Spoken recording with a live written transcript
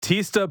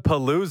Batista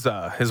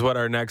Palooza is what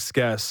our next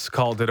guest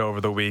called it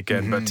over the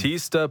weekend.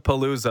 Batista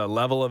Palooza,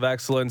 level of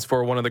excellence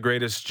for one of the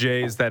greatest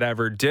Jays that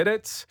ever did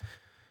it.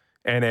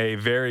 And a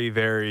very,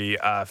 very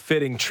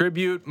fitting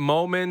tribute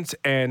moment.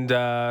 And,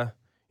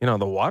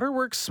 the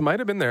waterworks might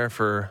have been there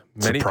for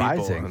many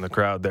people in the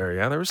crowd there.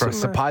 Yeah, there was some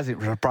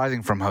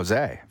surprising from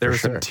Jose. There were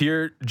some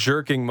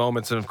tear-jerking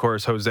moments, and of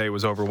course, Jose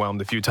was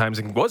overwhelmed a few times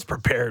and was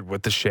prepared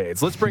with the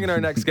shades. Let's bring in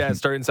our next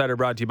guest. Our Insider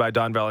brought to you by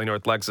Don Valley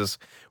North Lexus.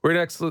 We're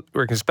going to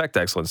expect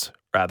excellence,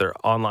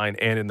 online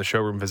and in the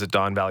showroom. Visit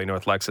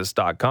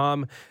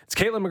DonValleyNorthLexus.com. It's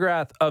Caitlin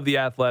McGrath of The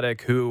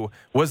Athletic who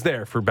was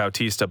there for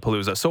Bautista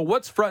Palooza. So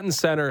what's front and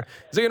center?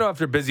 So,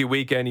 after a busy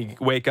weekend, you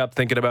wake up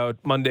thinking about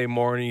Monday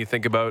morning, you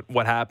think about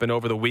what happened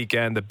over the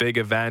weekend, the big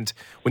event.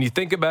 When you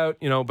think about,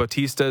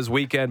 Bautista's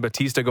weekend,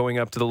 Bautista going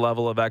up to the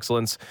level of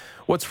excellence,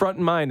 what's front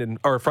and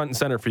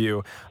center for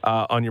you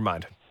on your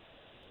mind?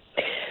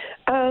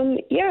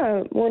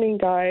 Morning,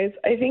 guys.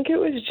 I think it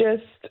was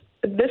just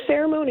the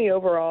ceremony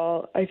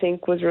overall, I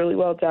think, was really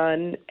well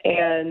done.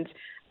 And,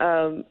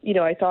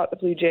 I thought the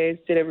Blue Jays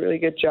did a really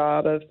good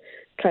job of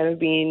kind of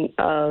being,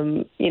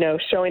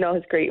 showing all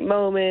his great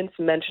moments,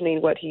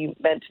 mentioning what he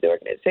meant to the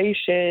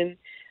organization.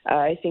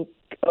 I think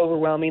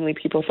overwhelmingly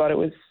people thought it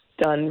was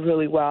done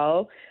really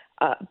well.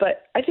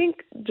 But I think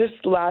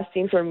just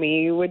lasting for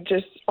me would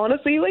just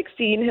honestly,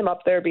 seeing him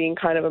up there being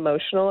kind of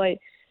emotional. I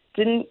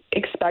didn't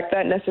expect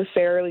that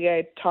necessarily.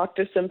 I talked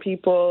to some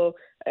people,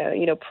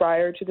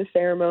 prior to the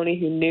ceremony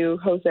who knew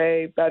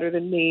Jose better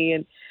than me.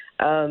 And,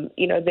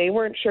 they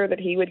weren't sure that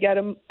he would get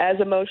as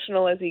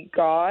emotional as he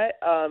got.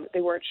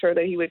 They weren't sure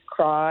that he would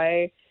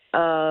cry.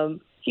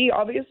 He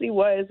obviously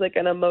was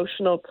an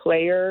emotional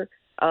player.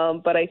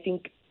 But I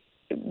think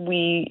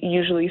we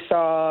usually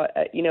saw,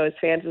 as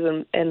fans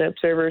and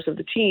observers of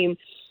the team,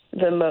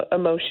 the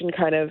emotion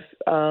kind of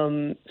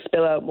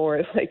spill out more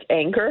as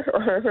anger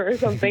or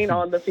something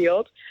on the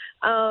field.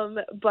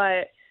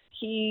 But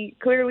he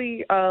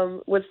clearly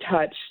was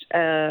touched,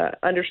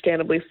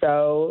 understandably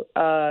so.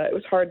 It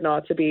was hard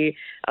not to be.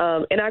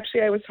 And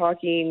actually, I was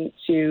talking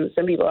to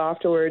some people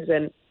afterwards,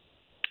 and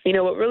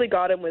what really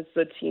got him was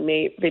the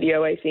teammate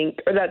video, I think,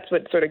 or that's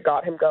what sort of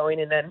got him going,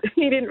 and then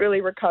he didn't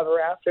really recover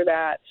after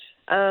that.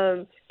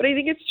 But I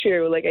think it's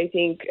true. I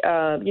think,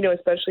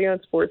 especially on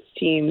sports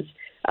teams,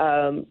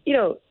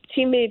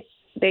 teammates,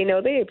 they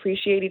know they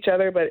appreciate each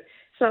other, but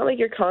it's not like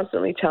you're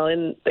constantly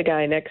telling the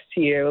guy next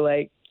to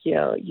you,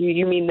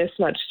 you mean this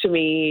much to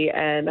me,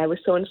 and I was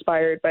so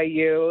inspired by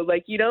you.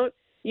 You don't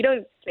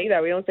say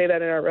that. We don't say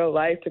that in our real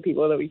life to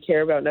people that we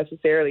care about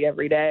necessarily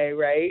every day,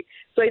 right?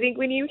 So I think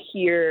when you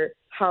hear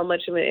how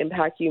much of an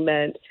impact you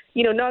meant,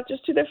 not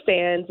just to the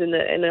fans and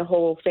the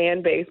whole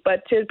fan base,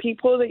 but to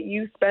people that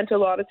you spent a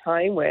lot of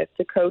time with,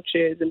 to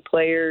coaches and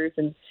players.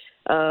 And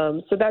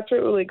so that's what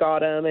really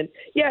got him. And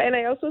and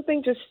I also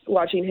think just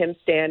watching him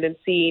stand and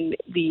seeing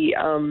the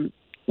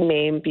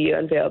name be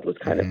unveiled was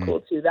kind of cool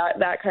too.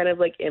 That kind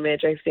of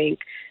image, I think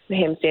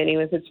him standing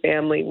with his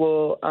family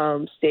will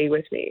stay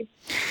with me.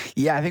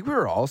 Yeah, I think we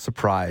were all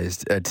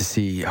surprised to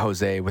see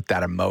Jose with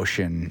that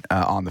emotion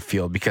on the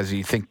field, because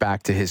you think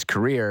back to his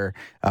career,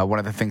 one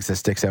of the things that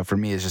sticks out for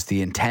me is just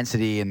the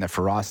intensity and the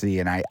ferocity.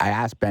 And I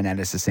asked Ben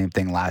Ennis the same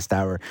thing last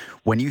hour.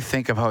 When you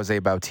think of Jose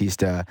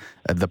Bautista,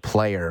 the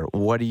player,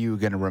 what are you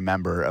going to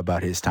remember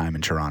about his time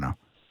in Toronto?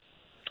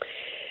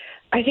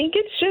 I think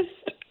it's just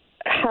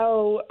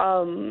how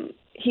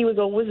he was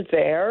always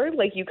there.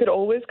 You could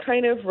always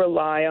kind of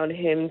rely on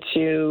him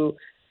to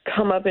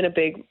come up in a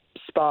big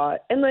spot.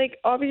 And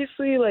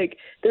obviously,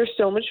 there's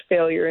so much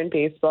failure in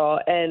baseball,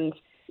 and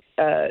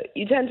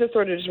you tend to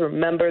sort of just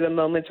remember the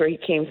moments where he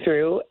came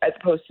through as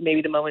opposed to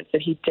maybe the moments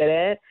that he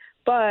didn't.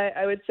 But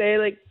I would say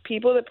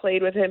people that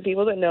played with him,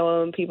 people that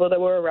know him, people that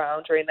were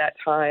around during that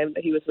time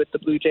that he was with the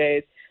Blue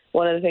Jays,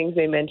 one of the things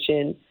they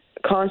mention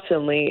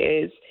constantly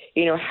is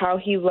how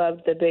he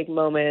loved the big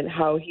moment,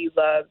 how he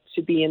loved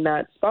to be in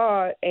that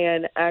spot.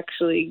 And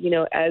actually,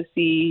 as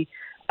the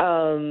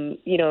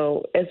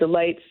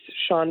lights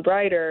shone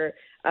brighter,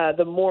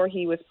 the more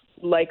he was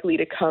likely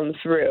to come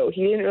through.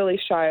 He didn't really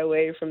shy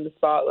away from the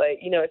spotlight,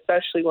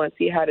 especially once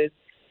he had his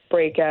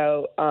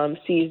breakout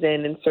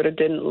season and sort of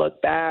didn't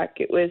look back.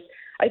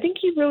 I think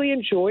he really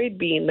enjoyed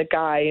being the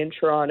guy in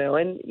Toronto.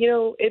 And,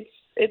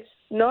 it's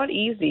not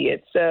easy.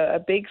 It's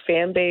a big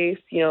fan base.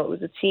 It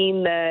was a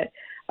team that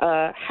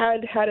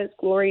had its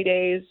glory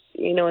days,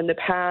 in the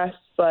past,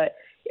 but,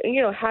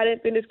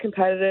 hadn't been as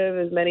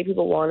competitive as many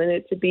people wanted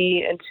it to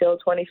be until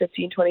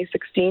 2015,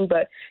 2016.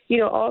 But,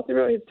 all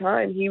throughout his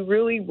time, he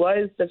really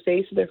was the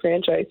face of the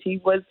franchise.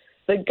 He was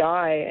the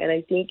guy, and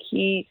I think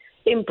he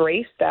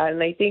embraced that.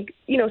 And I think,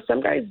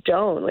 some guys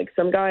don't.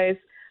 Some guys,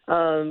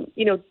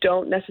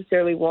 don't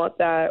necessarily want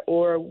that,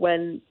 or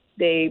when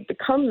they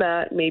become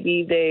that,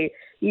 maybe they,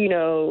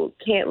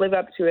 can't live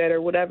up to it or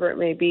whatever it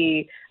may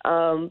be.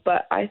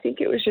 But I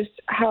think it was just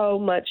how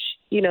much,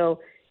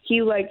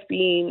 he liked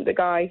being the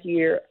guy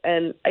here.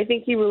 And I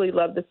think he really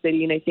loved the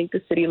city, and I think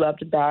the city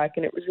loved him back.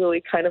 And it was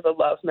really kind of a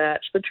love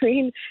match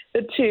between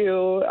the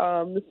two.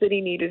 The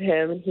city needed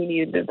him, and he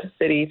needed the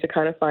city to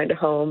kind of find a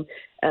home.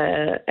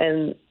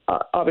 And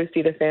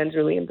obviously the fans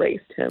really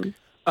embraced him.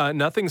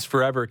 Nothing's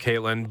forever,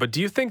 Caitlin, but do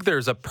you think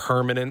there's a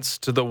permanence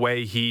to the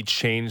way he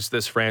changed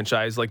this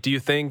franchise? Like, do you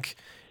think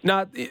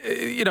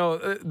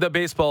the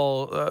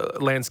baseball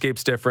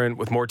landscape's different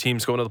with more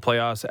teams going to the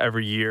playoffs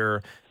every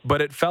year,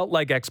 but it felt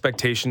like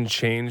expectations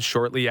changed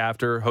shortly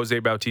after Jose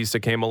Bautista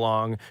came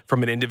along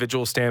from an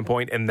individual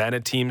standpoint and then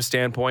a team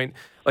standpoint.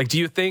 Like, do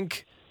you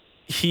think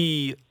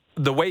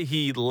the way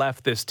he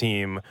left this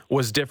team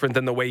was different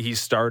than the way he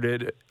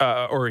started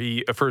or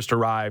he first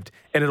arrived,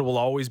 and it will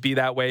always be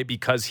that way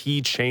because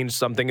he changed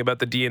something about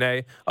the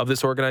DNA of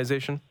this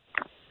organization?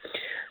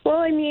 Well,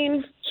 I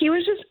mean, he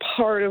was just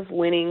part of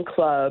winning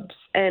clubs,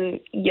 and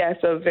yes,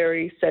 a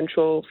very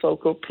central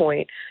focal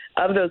point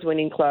of those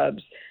winning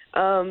clubs.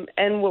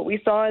 And what we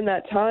saw in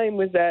that time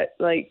was that,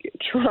 like,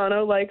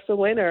 Toronto likes a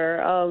winner.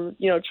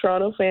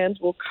 Toronto fans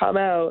will come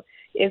out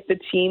if the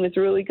team is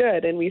really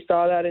good. And we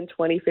saw that in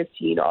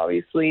 2015,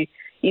 obviously,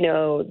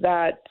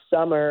 that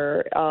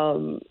summer,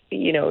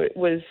 it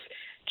was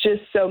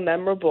just so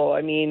memorable.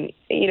 I mean,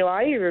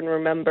 I even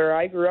remember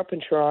I grew up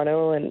in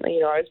Toronto, and, I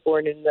was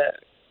born in the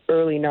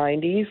early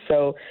 90s.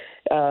 So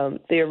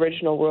the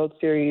original World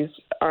Series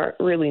aren't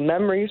really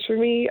memories for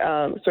me.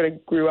 Sort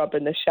of grew up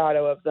in the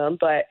shadow of them.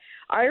 But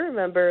I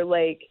remember,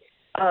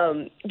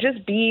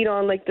 just being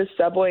on, the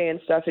subway and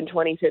stuff in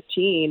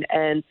 2015,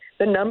 and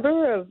the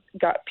number of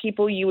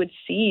people you would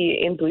see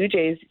in Blue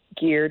Jays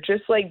gear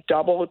just,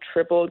 doubled,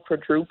 tripled,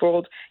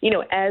 quadrupled,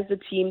 as the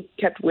team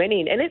kept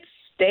winning. And it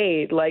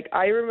stayed.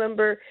 I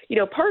remember,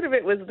 part of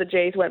it was the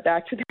Jays went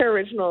back to their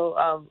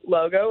original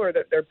logo, or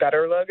their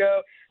better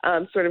logo,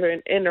 sort of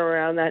in and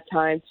around that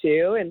time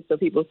too. And so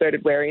people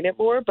started wearing it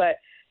more. But,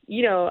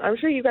 I'm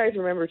sure you guys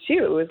remember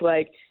too. It was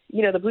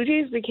the Blue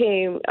Jays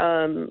became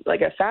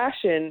a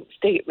fashion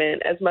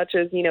statement as much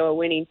as, a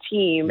winning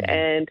team.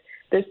 And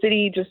the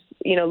city just,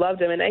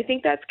 loved him. And I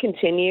think that's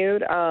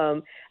continued.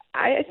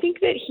 I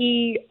think that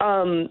he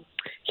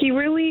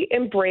really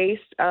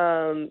embraced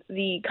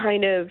the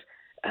kind of,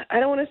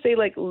 I don't want to say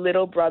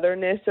little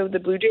brotherness of the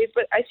Blue Jays,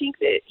 but I think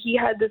that he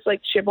had this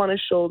chip on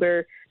his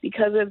shoulder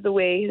because of the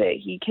way that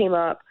he came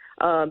up,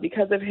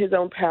 because of his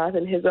own path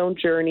and his own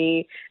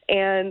journey.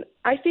 And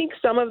I think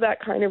some of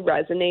that kind of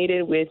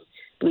resonated with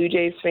Blue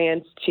Jays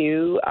fans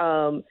too.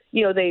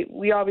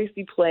 We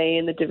obviously play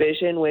in the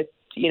division with,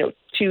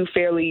 two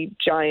fairly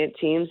giant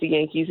teams, the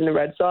Yankees and the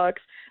Red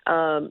Sox.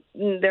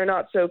 They're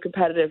not so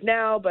competitive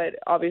now, but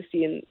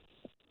obviously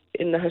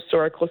in the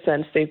historical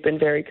sense, they've been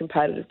very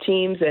competitive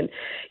teams. And,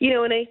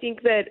 and I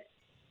think that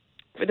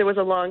there was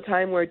a long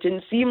time where it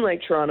didn't seem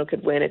like Toronto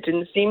could win. It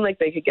didn't seem like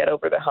they could get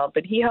over the hump,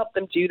 and he helped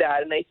them do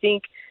that. And I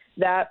think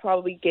that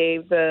probably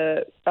gave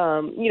the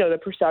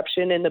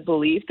perception and the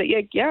belief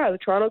that,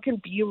 Toronto can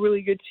be a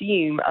really good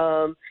team.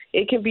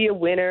 It can be a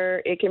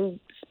winner. It can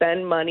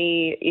spend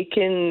money. It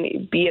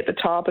can be at the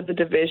top of the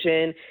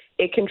division.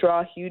 It can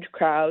draw huge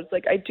crowds.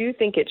 I do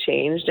think it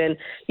changed. And,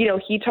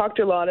 he talked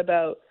a lot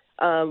about,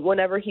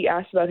 whenever he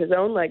asked about his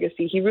own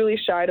legacy, he really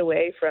shied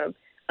away from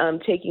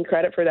taking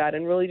credit for that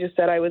and really just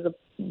said, I was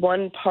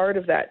one part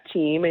of that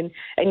team. And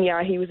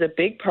yeah, he was a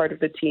big part of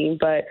the team,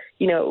 but,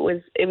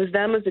 it was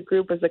them as a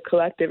group, as a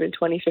collective in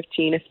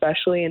 2015,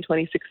 especially in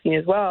 2016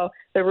 as well,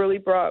 that really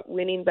brought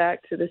winning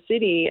back to the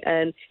city.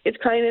 And it's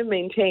kind of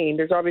maintained.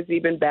 There's obviously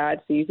been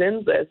bad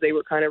seasons as they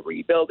were kind of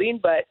rebuilding,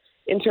 but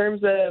in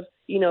terms of,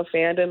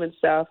 fandom and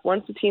stuff,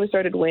 once the team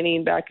started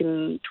winning back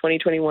in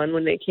 2021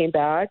 when they came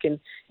back and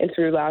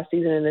through last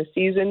season and this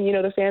season,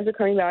 the fans are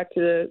coming back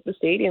to the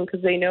stadium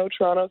because they know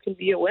Toronto can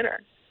be a winner.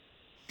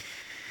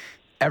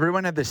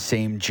 Everyone had the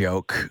same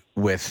joke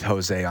with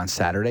Jose on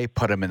Saturday,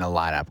 put him in the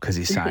lineup because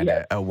he signed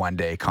a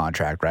one-day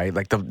contract, right?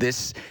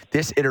 This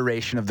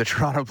iteration of the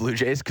Toronto Blue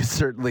Jays could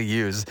certainly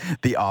use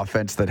the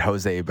offense that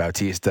Jose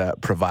Bautista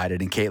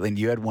provided. And Caitlin,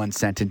 you had one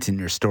sentence in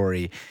your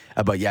story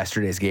about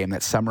yesterday's game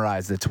that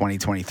summarized the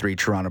 2023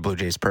 Toronto Blue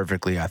Jays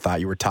perfectly. I thought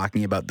you were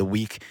talking about the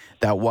week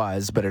that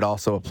was, but it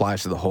also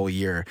applies to the whole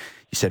year.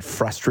 You said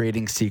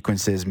frustrating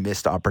sequences,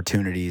 missed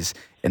opportunities,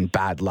 and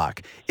bad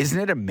luck. Isn't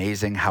it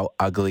amazing how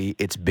ugly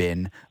it's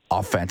been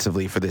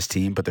offensively for this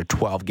team, but they're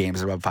 12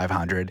 games above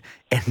 500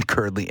 and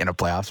currently in a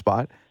playoff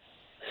spot?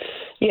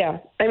 Yeah.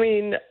 I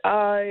mean,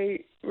 I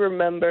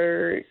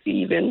remember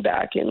even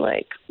back in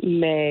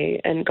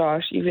May and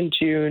even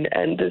June,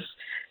 and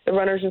the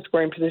runners in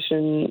scoring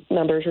position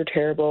numbers are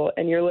terrible.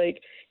 And you're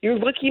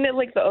looking at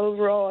the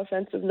overall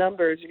offensive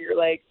numbers and you're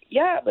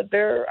yeah, but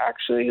they're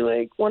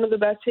actually one of the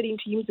best hitting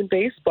teams in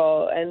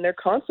baseball, and they're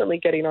constantly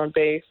getting on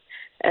base.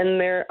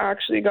 And they're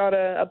actually got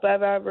a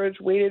above average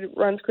weighted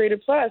runs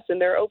created plus, and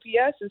their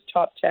OPS is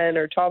top 10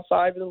 or top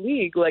 5 in the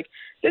league.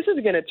 This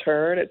is going to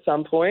turn at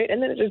some point,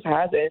 and then it just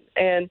hasn't.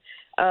 And,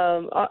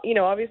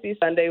 obviously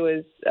Sunday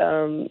was,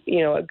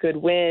 a good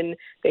win.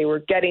 They were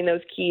getting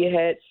those key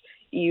hits.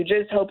 you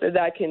just hope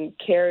that can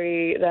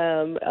carry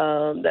them,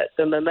 that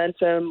the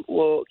momentum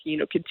will,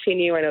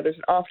 continue. I know there's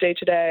an off day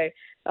today,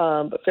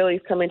 but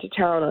Philly's coming to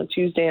town on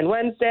Tuesday and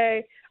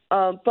Wednesday.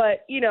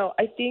 But,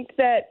 I think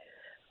that,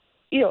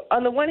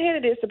 on the one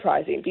hand, it is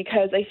surprising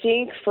because I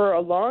think for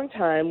a long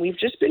time we've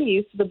just been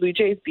used to the Blue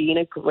Jays being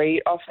a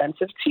great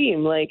offensive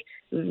team. Like,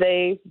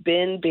 they've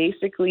been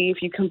basically,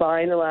 if you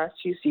combine the last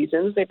 2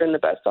 seasons, they've been the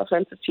best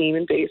offensive team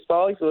in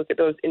baseball. If you look at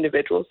those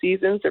individual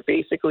seasons, they're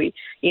basically,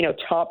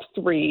 top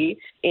 3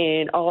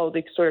 in all of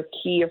the sort of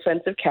key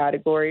offensive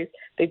categories.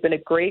 They've been a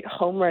great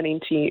home run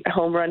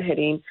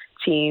hitting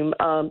team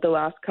the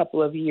last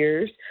couple of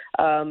years.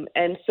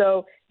 And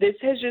so this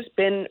has just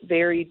been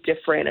very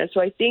different. And so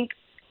I think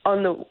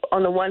on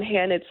the one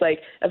hand, it's like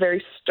a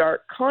very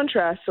stark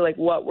contrast to like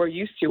what we're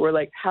used to. We're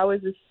like, how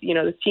is this,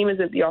 this team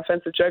isn't the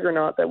offensive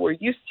juggernaut that we're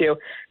used to.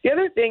 The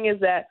other thing is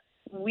that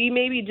we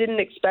maybe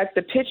didn't expect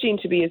the pitching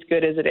to be as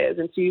good as it is.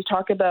 And so you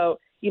talk about,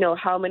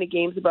 how many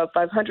games above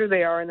 500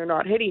 they are and they're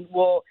not hitting.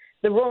 Well,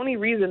 the only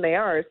reason they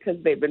are is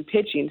because they've been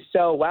pitching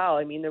so well.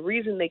 I mean, the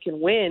reason they can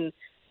win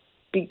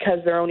because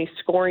they're only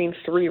scoring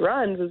 3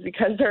 runs is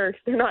because they're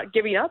not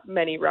giving up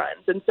many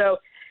runs. And so,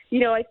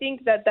 I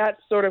think that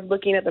that's sort of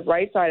looking at the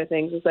bright side of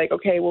things. It's like,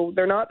 okay, well,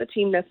 they're not the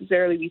team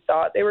necessarily we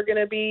thought they were going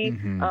to be,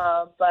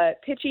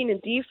 but pitching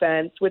and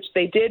defense, which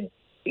they did,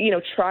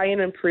 try and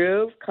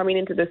improve coming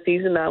into the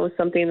season, that was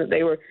something that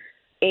they were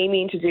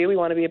aiming to do. We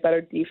want to be a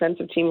better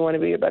defensive team. We want to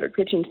be a better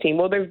pitching team.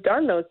 Well, they've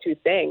done those 2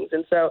 things.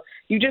 And so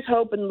you just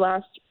hope in the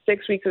last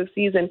 6 weeks of the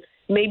season,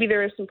 maybe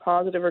there is some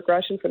positive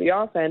regression for the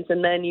offense,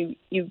 and then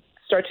you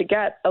start to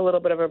get a little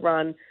bit of a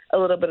run, a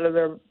little bit of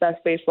their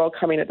best baseball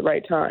coming at the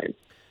right time.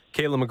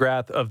 Kayla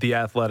McGrath of The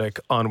Athletic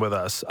on with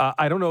us.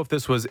 I don't know if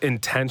this was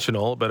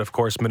intentional, but of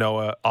course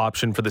Manoah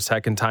optioned for the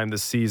second time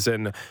this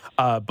season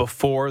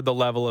before the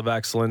level of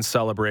excellence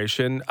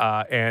celebration.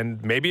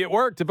 And maybe it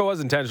worked if it was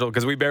intentional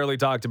because we barely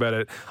talked about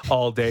it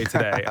all day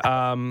today.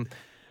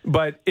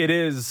 But it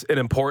is an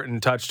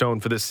important touchstone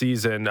for this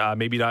season.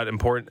 Maybe not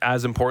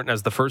as important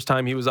as the first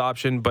time he was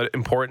optioned, but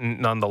important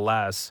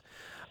nonetheless.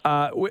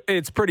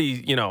 It's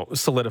pretty,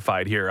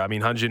 solidified here. I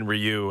mean, Hyun-Jin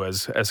Ryu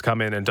has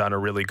come in and done a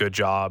really good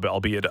job,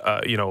 albeit,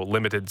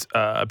 limited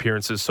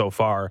appearances so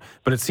far.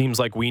 But it seems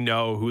like we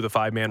know who the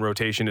 5-man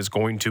rotation is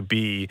going to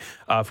be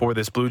for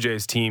this Blue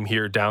Jays team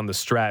here down the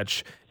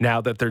stretch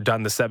now that they're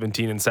done the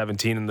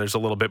 17-17 and there's a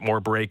little bit more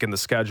break in the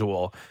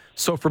schedule.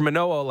 So for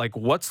Manoah, like,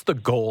 what's the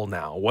goal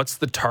now? What's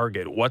the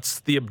target? What's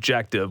the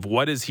objective?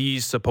 What is he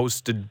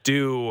supposed to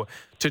do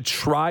to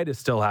try to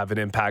still have an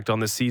impact on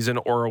the season?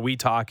 Or are we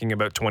talking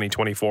about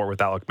 2024 with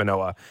Alek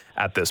Manoah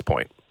at this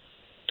point?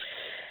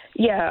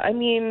 Yeah, I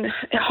mean,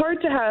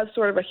 hard to have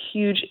sort of a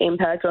huge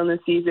impact on the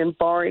season,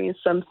 barring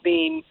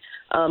something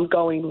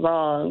going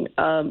wrong.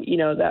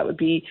 That would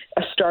be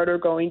a starter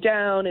going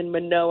down and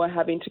Manoah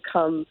having to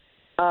come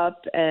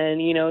up and,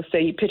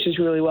 say he pitches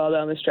really well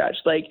down the stretch.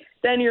 Like,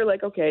 then you're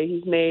like, okay,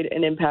 he's made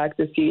an impact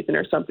this season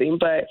or something.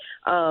 But,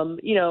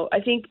 I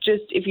think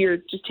just if you're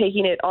just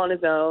taking it on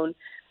his own,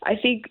 I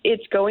think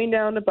it's going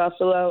down to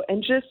Buffalo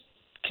and just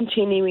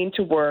continuing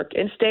to work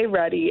and stay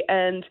ready.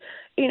 And,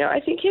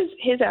 I think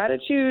his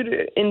attitude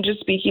in just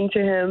speaking to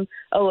him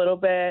a little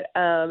bit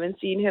and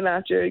seeing him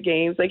after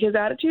games, like his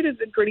attitude has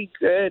been pretty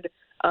good.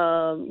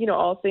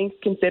 All things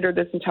considered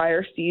this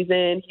entire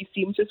season, he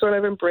seemed to sort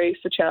of embrace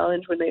the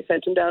challenge when they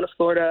sent him down to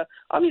Florida.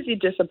 Obviously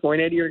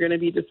disappointed. You're going to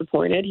be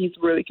disappointed. He's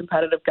a really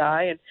competitive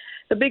guy. And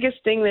the biggest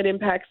thing that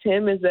impacts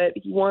him is that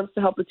he wants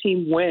to help the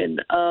team win.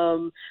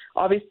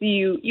 Obviously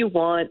you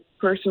want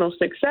personal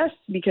success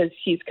because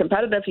he's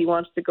competitive. He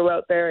wants to go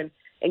out there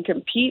and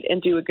compete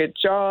and do a good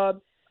job.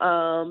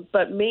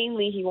 But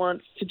mainly he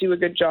wants to do a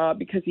good job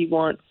because he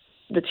wants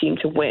the team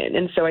to win.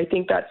 And so I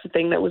think that's the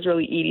thing that was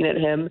really eating at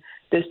him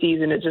this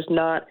season, is just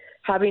not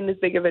having as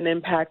big of an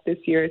impact this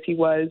year as he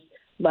was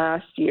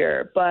last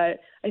year. But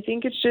I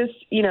think it's just,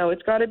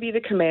 it's got to be the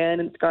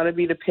command and it's got to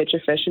be the pitch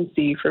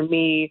efficiency. For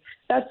me,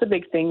 that's the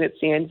big thing that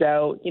stands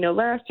out.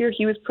 Last year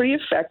he was pretty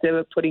effective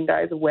at putting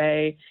guys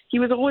away. He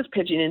was always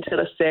pitching into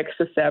the 6th,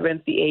 the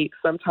 7th, the 8th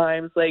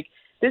sometimes. Like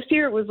this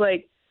year it was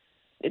like,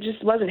 it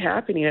just wasn't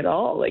happening at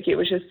all. Like it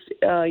was just,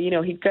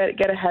 he'd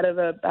get ahead of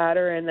a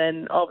batter and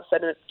then all of a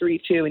sudden it's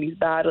 3-2 and he's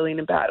battling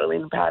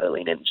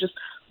and just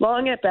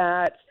long at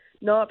bats,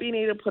 not being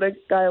able to put a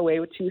guy away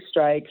with 2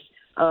 strikes,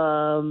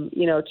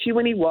 too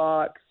many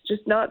walks,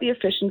 just not the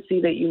efficiency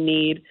that you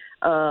need.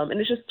 And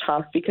it's just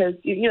tough because,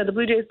 the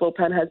Blue Jays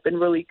bullpen has been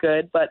really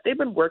good, but they've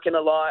been working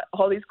a lot,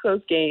 all these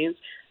close games.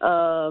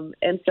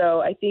 And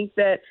so I think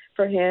that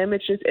for him,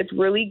 it's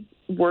really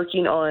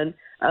working on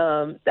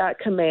that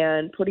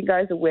command, putting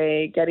guys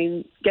away,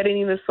 getting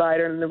the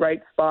slider in the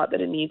right spot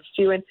that it needs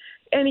to.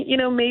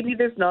 And maybe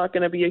there's not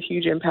going to be a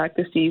huge impact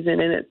this season.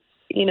 And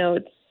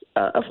it's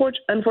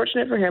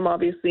unfortunate for him,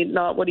 obviously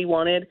not what he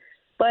wanted,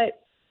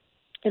 but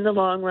in the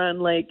long run,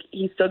 like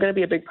he's still going to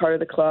be a big part of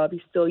the club.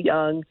 He's still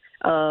young.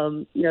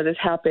 This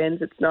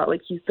happens. It's not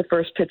like he's the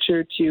first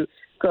pitcher to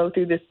go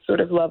through this sort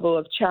of level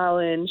of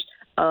challenge.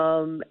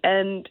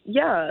 And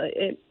yeah,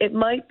 it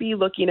might be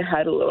looking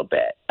ahead a little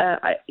bit.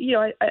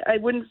 I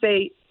wouldn't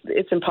say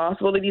it's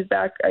impossible that he's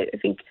back. I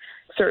think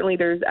certainly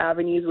there's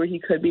avenues where he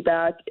could be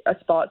back. A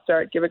spot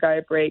start, give a guy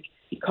a break,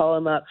 you call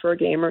him up for a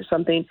game or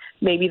something.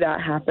 Maybe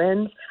that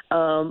happens.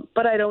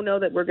 But I don't know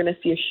that we're going to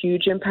see a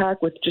huge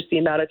impact with just the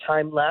amount of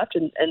time left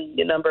and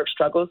the number of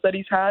struggles that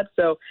he's had.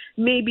 So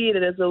maybe it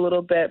is a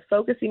little bit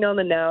focusing on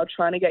the now,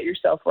 trying to get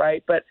yourself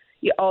right, but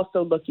you're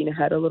also looking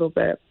ahead a little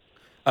bit.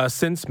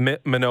 Since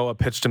Manoah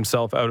pitched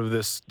himself out of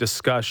this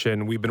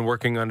discussion, we've been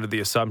working under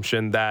the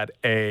assumption that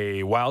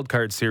a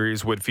wildcard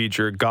series would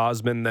feature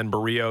Gausman, then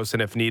Barrios,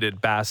 and if needed,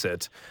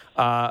 Bassett.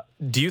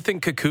 Do you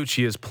think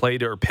Kikuchi has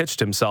played or pitched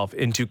himself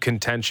into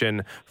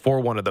contention for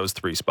one of those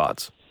three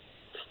spots?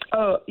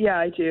 Oh, yeah,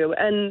 I do.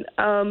 And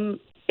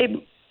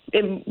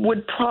it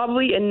would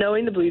probably, and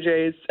knowing the Blue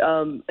Jays,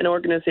 an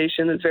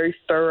organization that's very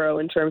thorough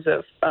in terms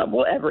of,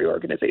 every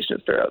organization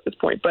is thorough at this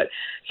point, but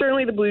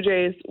certainly the Blue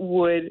Jays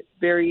would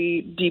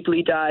very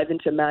deeply dive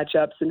into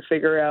matchups and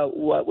figure out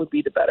what would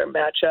be the better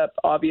matchup.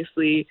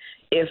 Obviously,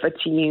 if a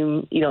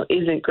team,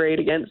 isn't great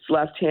against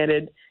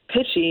left-handed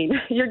pitching,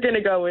 you're going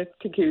to go with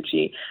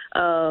Kikuchi.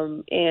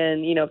 And,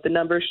 if the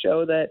numbers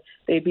show that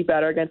they'd be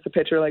better against a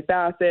pitcher like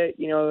Bassett,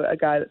 a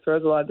guy that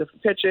throws a lot of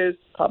different pitches,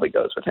 probably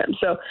goes with him.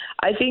 So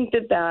I think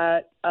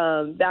that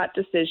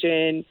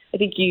decision, I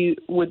think you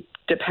would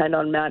depend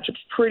on matchups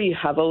pretty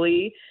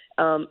heavily.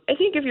 I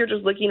think if you're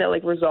just looking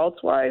at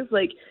results-wise,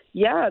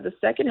 the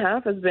second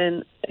half has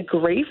been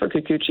great for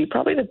Kikuchi.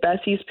 Probably the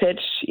best he's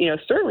pitched,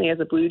 certainly as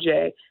a Blue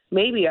Jay,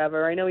 maybe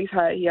ever. I know he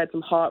had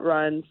some hot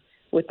runs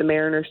with the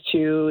Mariners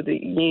too, the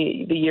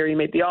year he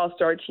made the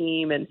All-Star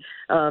team. And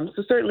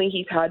so certainly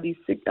he's had these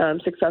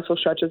successful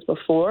stretches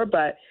before,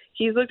 but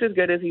he's looked as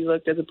good as he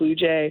looked as a Blue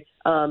Jay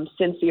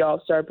since the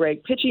All-Star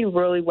break, pitching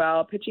really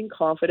well, pitching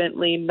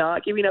confidently,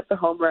 not giving up the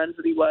home runs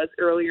that he was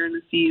earlier in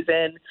the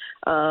season.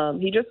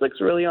 He just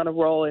looks really on a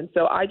roll. And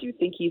so I do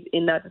think he's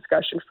in that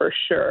discussion for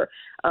sure,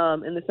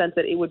 in the sense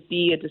that it would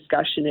be a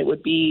discussion. It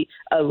would be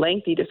a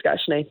lengthy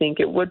discussion, I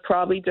think. It would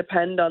probably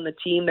depend on the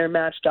team they're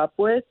matched up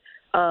with.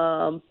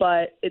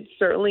 But it's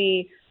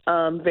certainly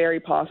very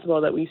possible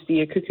that we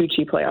see a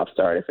Kikuchi playoff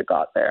start if it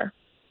got there.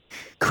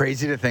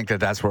 Crazy to think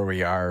that that's where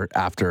we are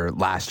after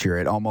last year.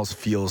 It almost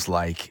feels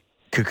like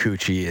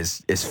Kikuchi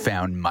is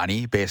found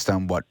money based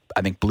on what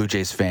I think Blue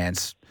Jays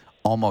fans,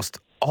 almost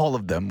all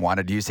of them,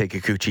 wanted Yusei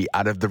Kikuchi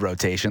out of the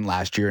rotation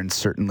last year, and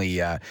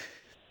certainly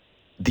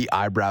the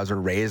eyebrows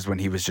were raised when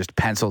he was just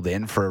penciled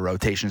in for a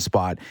rotation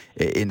spot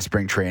in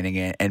spring training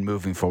and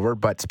moving forward.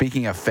 But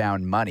speaking of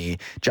found money,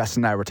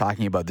 Justin and I were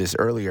talking about this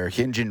earlier.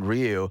 Hyunjin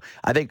Ryu,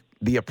 I think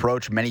the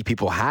approach many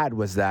people had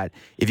was that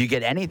if you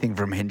get anything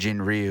from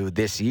Hyunjin Ryu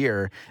this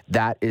year,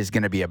 that is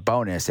going to be a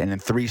bonus. And in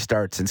 3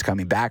 starts since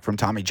coming back from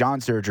Tommy John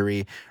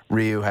surgery,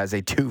 Ryu has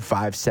a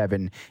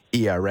 2.57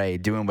 ERA,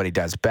 doing what he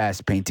does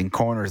best, painting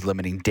corners,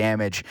 limiting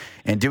damage,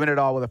 and doing it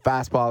all with a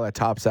fastball that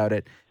tops out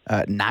at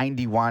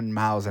 91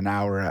 miles an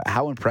hour.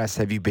 How impressed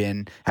have you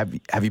been?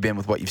 Have you been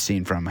with what you've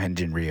seen from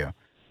Hyunjin Ryu?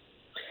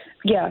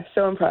 Yeah,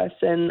 so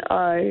impressed, and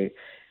I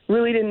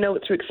really didn't know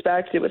what to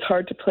expect. It was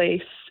hard to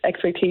place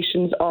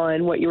expectations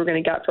on what you were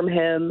going to get from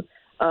him,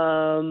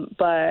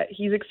 but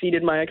he's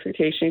exceeded my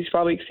expectations. He's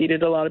probably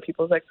exceeded a lot of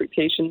people's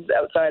expectations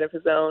outside of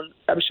his own.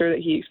 I'm sure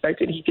that he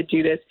expected he could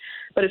do this,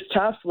 but it's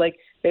tough.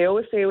 They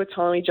always say with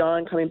Tommy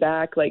John coming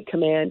back,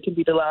 command can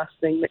be the last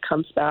thing that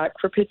comes back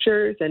for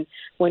pitchers. And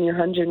when you're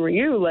Hyunjin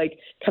Ryu,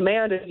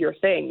 command is your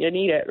thing. You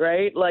need it,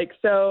 right?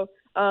 So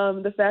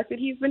the fact that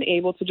he's been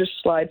able to just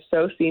slide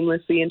so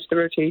seamlessly into the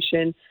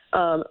rotation,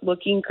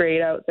 looking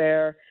great out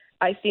there,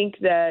 I think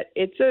that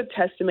it's a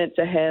testament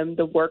to him,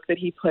 the work that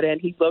he put in.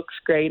 He looks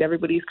great.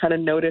 Everybody's kind of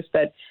noticed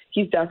that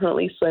he's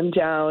definitely slimmed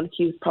down.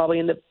 He's probably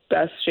in the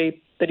best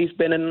shape that he's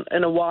been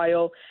in a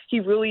while. He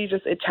really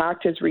just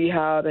attacked his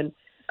rehab and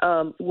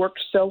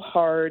worked so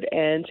hard.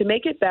 And to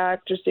make it back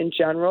just in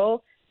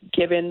general,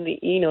 given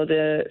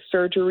the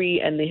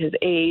surgery and his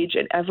age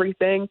and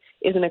everything,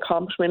 is an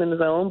accomplishment in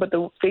his own. But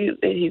the way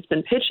that he's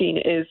been pitching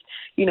is,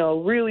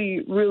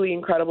 really, really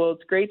incredible.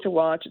 It's great to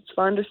watch. It's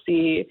fun to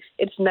see.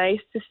 It's nice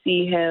to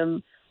see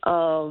him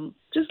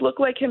just look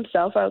like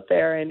himself out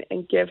there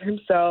and give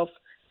himself,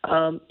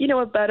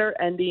 a better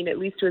ending, at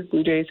least to his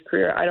Blue Jays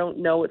career. I don't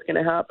know what's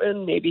going to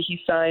happen. Maybe he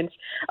signs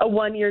a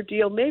 1-year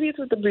deal. Maybe it's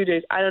with the Blue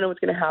Jays. I don't know what's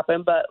going to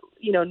happen. But,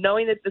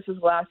 knowing that this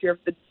is last year of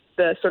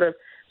the sort of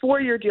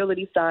 4-year deal that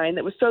he signed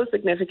that was so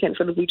significant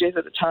for the Blue Jays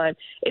at the time,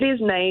 it is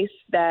nice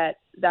that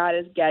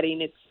is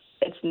getting its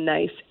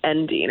nice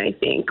ending, I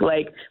think.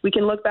 We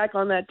can look back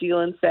on that deal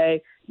and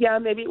say, yeah,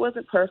 maybe it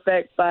wasn't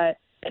perfect, but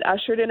it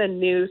ushered in a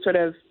new sort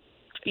of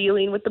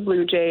feeling with the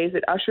Blue Jays.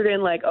 It ushered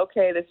in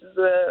okay, this is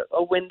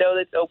a window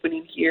that's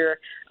opening here.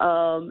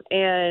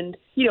 And,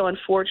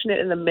 unfortunate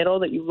in the middle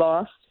that you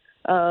lost,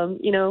 a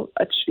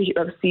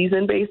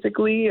season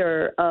basically,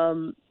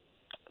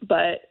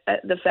 but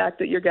the fact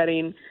that you're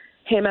getting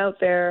him out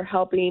there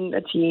helping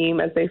a team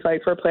as they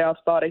fight for a playoff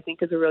spot, I think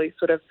is a really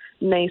sort of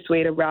nice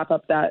way to wrap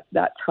up that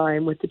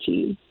time with the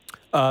team.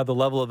 The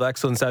level of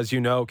excellence, as you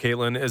know,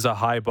 Caitlin, is a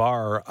high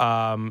bar.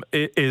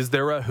 Is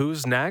there a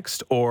who's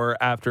next, or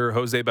after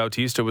Jose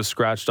Bautista was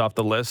scratched off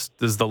the list,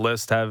 does the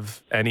list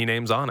have any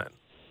names on it?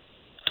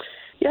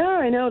 Yeah,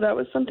 I know. That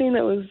was something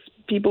that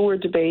people were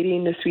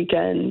debating this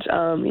weekend.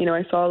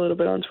 I saw a little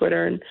bit on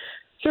Twitter, and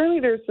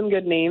certainly there's some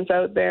good names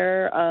out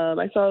there.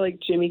 I saw like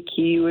Jimmy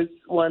Key was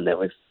one that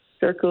was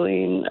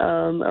circling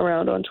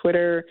around on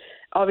Twitter.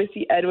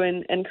 Obviously,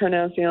 Edwin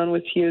Encarnacion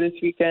was here this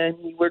weekend.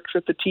 He works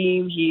with the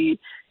team. He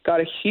got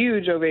a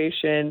huge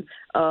ovation.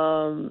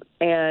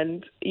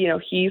 And,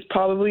 he's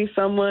probably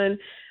someone,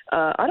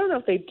 I don't know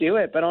if they do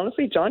it, but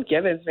honestly, John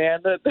Gibbons, man,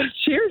 the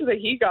cheers that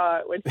he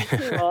got when he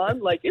came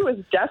on, like, it was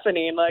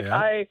deafening. Like,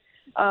 yeah.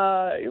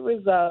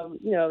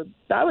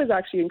 That was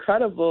actually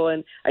incredible.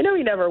 And I know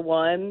he never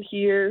won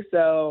here,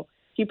 so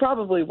he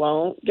probably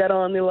won't get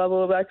on the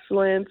level of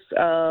excellence.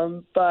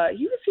 But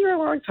he was here a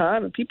long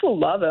time, and people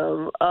love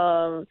him.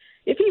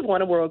 If he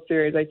won a World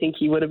Series, I think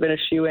he would have been a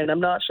shoo-in. I'm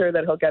not sure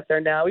that he'll get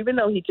there now, even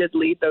though he did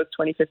lead those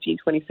 2015,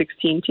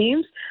 2016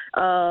 teams.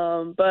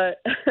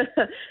 But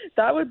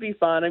that would be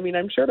fun. I mean,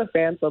 I'm sure the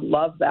fans would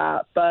love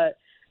that. But,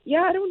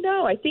 yeah, I don't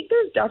know. I think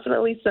there's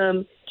definitely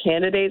some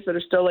candidates that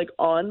are still, like,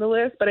 on the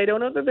list, but I don't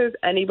know that there's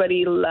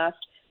anybody left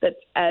that's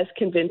as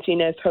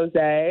convincing as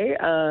Jose.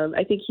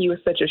 I think he was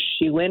such a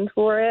shoo-in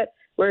for it.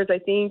 Whereas I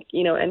think,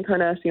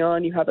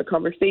 Encarnacion, you have a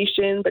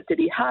conversation, but did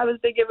he have as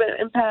big of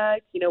an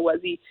impact?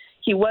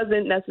 He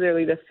wasn't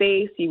necessarily the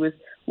face. He was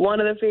one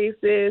of the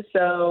faces.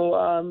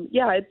 So,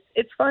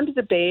 it's fun to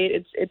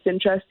debate. It's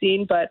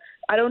interesting, but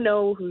I don't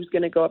know who's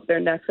going to go up there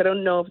next. I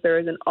don't know if there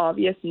is an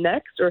obvious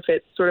next or if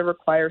it sort of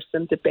requires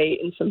some debate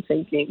and some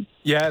thinking.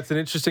 Yeah, it's an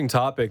interesting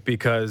topic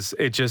because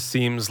it just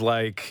seems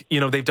like,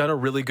 they've done a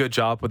really good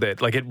job with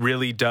it. Like, it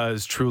really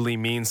does truly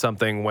mean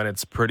something when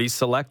it's pretty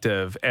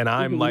selective. And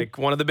I'm like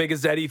one of the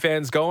biggest Eddie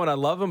fans going. I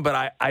love him,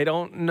 but I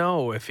don't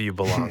know if he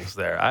belongs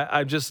there.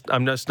 I'm just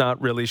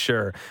not really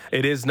sure.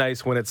 It is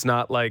nice when it's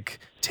not like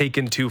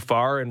taken too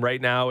far, and right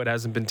now it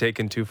hasn't been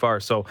taken too far.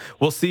 So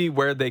we'll see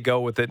where they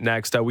go with it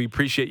next. We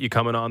appreciate you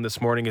coming on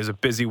this morning. Is a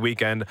busy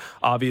weekend,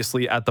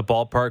 obviously, at the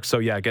ballpark. So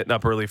yeah, getting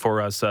up early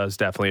for us is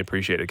definitely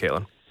appreciated,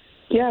 Caitlin.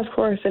 Yeah, of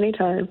course,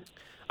 anytime.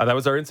 That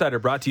was our Insider,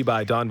 brought to you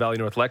by Don Valley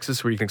North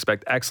Lexus, where you can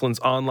expect excellence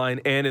online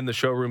and in the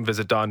showroom.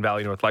 Visit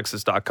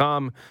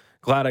DonValleyNorthLexus.com.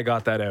 Glad I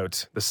got that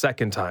out the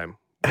second time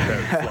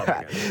without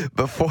flubbing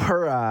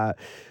it.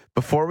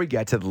 Before we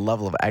get to the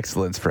level of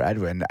excellence for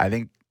Edwin, I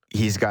think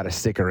he's got to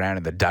stick around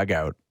in the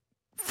dugout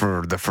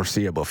for the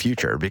foreseeable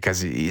future because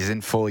he's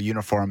in full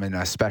uniform in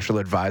a special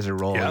advisor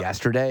role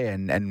yesterday.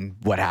 And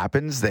what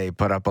happens? They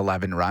put up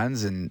 11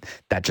 runs, and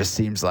that just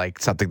seems like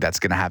something that's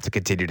going to have to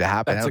continue to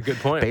happen. That's a good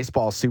point.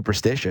 Baseball's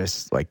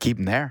superstitious. Like, keep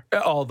him there.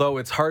 Although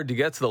it's hard to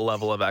get to the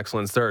level of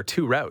excellence, there are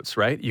two routes,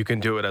 right? You can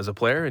do it as a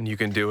player, and you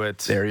can do it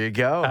there you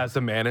go. As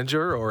a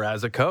manager or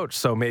as a coach.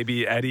 So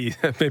maybe Eddie,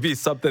 maybe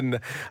something,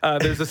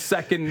 there's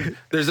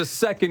a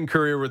second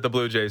career with the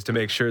Blue Jays to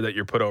make sure that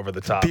you're put over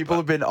the top. People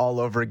have been all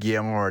over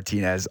Guillermo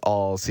Martinez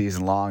all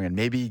season long, and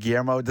maybe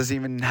Guillermo doesn't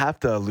even have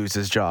to lose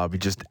his job. You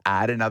just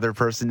add another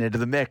person into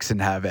the mix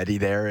and have Eddie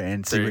there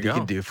and see what he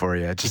can do for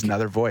you. Just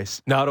another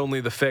voice. Not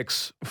only the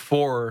fix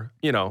for,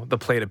 the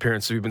plate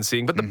appearances we've been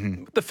seeing, but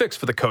the fix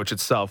for the coach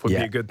itself would be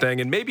a good thing,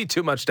 and maybe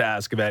too much to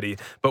ask of Eddie,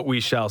 but we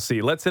shall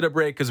see. Let's hit a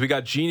break because we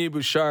got Genie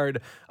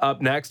Bouchard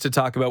up next to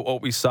talk about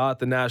what we saw at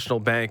the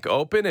National Bank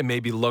Open and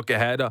maybe look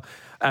ahead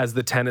as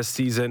the tennis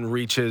season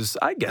reaches,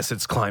 I guess,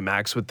 its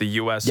climax with the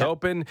U.S.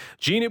 Open.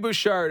 Genie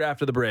Bouchard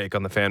after the break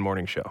on the Fan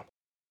Morning Show.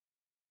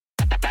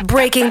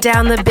 Breaking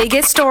down the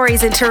biggest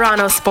stories in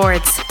Toronto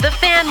sports. The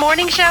Fan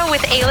Morning Show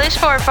with Ailish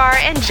Forfar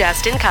and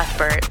Justin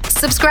Cuthbert.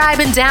 Subscribe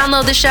and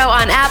download the show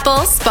on Apple,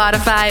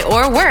 Spotify,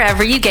 or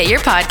wherever you get your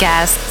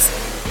podcasts.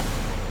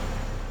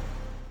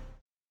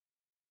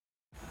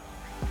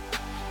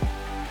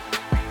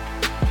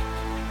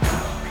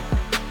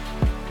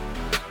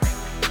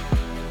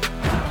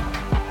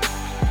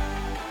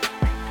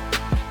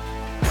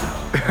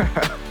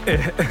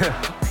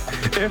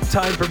 If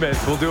time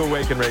permits, we'll do a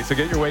wake and rake. So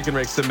get your wake and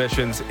rake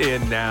submissions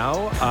in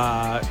now.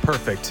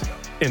 Perfect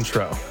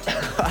intro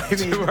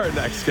to our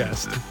next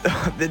guest.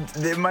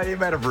 It might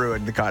have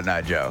ruined the Cotton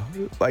Eye Joe.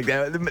 Like,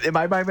 it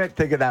might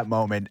think of that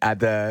moment at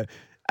the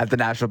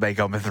National Bank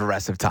Open for the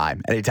rest of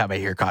time. Anytime I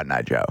hear Cotton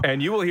Eye Joe,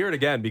 and you will hear it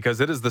again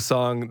because it is the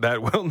song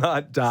that will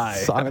not die.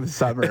 Song of the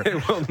summer.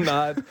 It will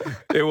not.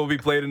 It will be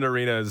played in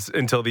arenas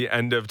until the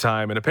end of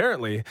time, and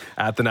apparently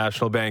at the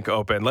National Bank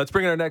Open. Let's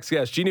bring in our next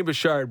guest, Genie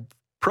Bouchard,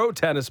 pro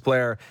tennis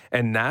player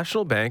and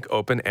National Bank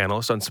Open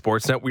analyst on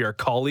Sportsnet. We are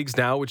colleagues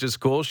now, which is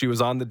cool. She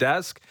was on the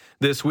desk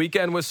this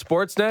weekend with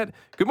Sportsnet.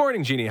 Good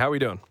morning, Genie. How are we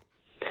doing?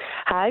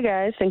 Hi,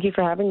 guys. Thank you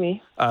for having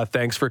me.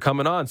 Thanks for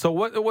coming on. So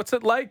what's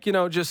it like, I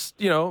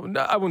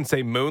wouldn't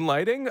say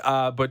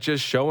moonlighting, but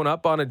just showing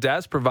up on a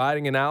desk,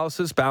 providing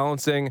analysis,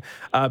 balancing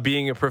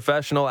being a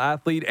professional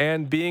athlete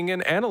and being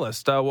an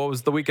analyst. What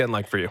was the weekend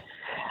like for you?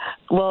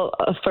 Well,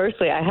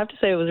 firstly, I have to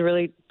say it was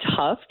really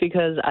tough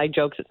because I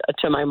joked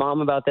to my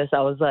mom about this. I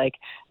was like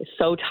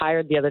so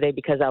tired the other day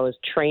because I was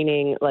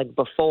training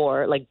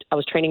before, I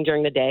was training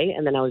during the day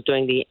and then I was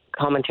doing the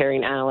commentary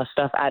and analyst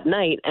stuff at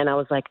night. And I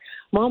was like,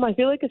 Mom, I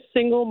feel like a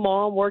single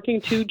mom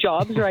working 2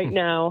 jobs right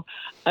now.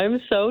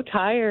 I'm so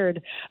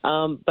tired.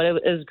 But it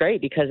was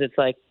great because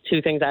it's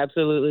 2 things I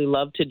absolutely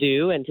love to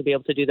do, and to be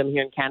able to do them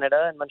here in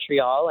Canada and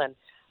Montreal, and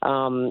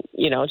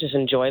just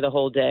enjoy the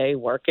whole day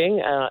working.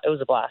 It was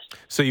a blast.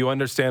 So you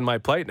understand my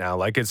plight now.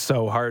 It's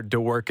so hard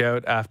to work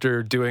out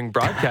after doing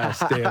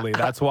broadcasts daily.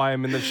 That's why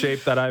I'm in the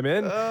shape that I'm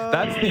in.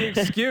 That's the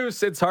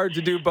excuse. It's hard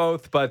to do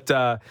both. But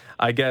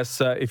I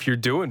guess if you're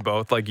doing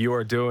both like you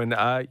are doing,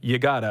 you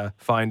got to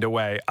find a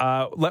way.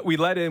 We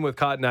let in with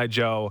Cotton Eye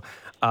Joe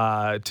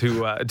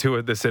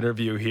to this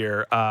interview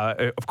here.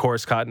 Of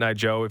course, Cotton Eye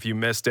Joe, if you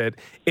missed it,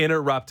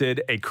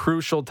 interrupted a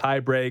crucial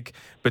tiebreak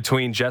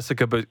between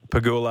Jessica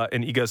Pegula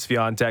and Iga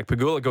Swiatek.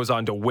 Pegula goes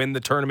on to win the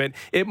tournament.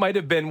 It might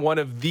have been one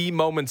of the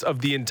moments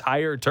of the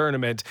entire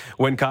tournament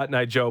when Cotton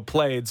Eye Joe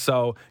played.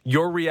 So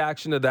your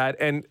reaction to that,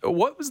 and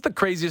what was the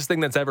craziest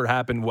thing that's ever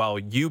happened while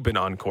you've been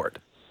on court?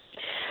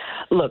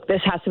 Look,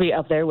 this has to be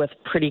up there with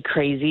pretty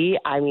crazy.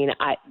 I mean,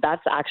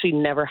 that's actually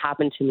never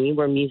happened to me,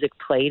 where music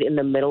played in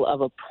the middle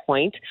of a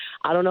point.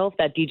 I don't know if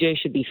that DJ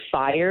should be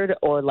fired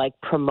or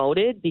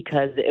promoted,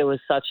 because it was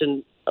such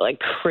an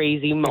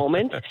crazy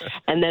moment.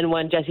 And then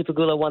when Jessie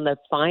Pegula won the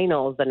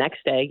finals the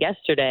next day,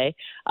 yesterday,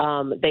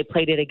 they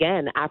played it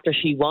again after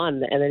she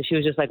won. And then she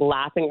was just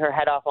laughing her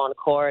head off on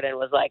court and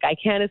was like, I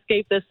can't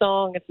escape this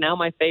song. It's now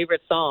my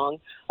favorite song,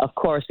 of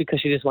course,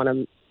 because she just won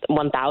a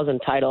 1,000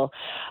 title.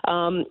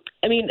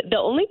 I mean, the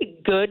only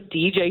good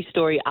DJ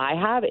story I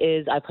have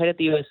is I played at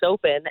the U.S.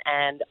 Open,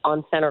 and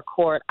on center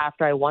court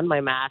after I won my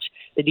match,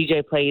 the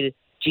DJ played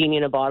Genie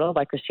in a Bottle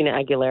by Christina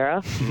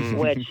Aguilera,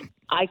 which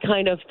I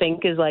kind of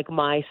think is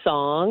my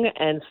song.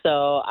 And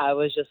so I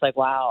was just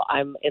wow,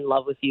 I'm in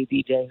love with you,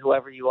 DJ.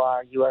 Whoever you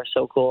are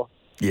so cool.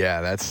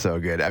 Yeah, that's so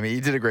good. I mean,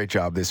 you did a great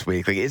job this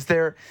week. Is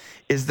there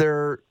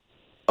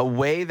a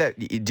way that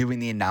doing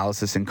the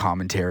analysis and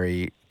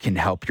commentary can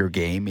help your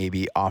game,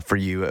 maybe offer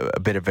you a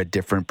bit of a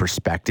different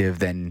perspective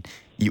than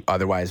you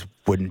otherwise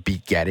wouldn't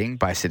be getting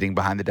by sitting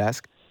behind the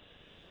desk?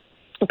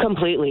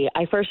 Completely.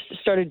 I first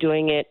started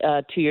doing it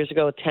 2 years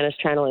ago with Tennis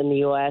Channel in the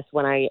U.S.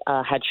 when I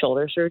had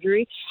shoulder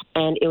surgery.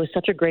 And it was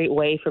such a great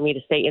way for me to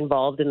stay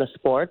involved in the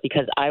sport,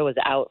 because I was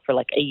out for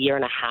a year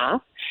and a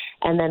half.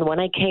 And then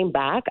when I came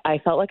back, I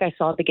felt like I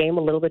saw the game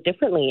a little bit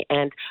differently.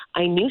 And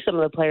I knew some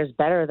of the players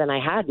better than I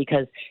had,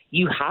 because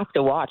you have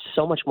to watch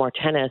so much more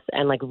tennis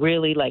and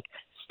really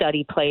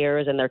study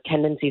players and their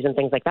tendencies and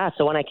things like that.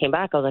 So when I came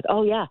back, I was like,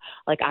 oh yeah,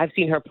 I've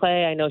seen her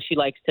play. I know she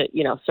likes to,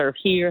 serve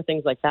here,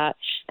 things like that.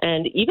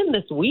 And even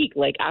this week,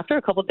 after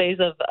a couple of days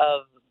of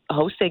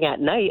hosting at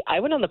night, I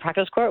went on the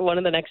practice court one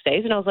of the next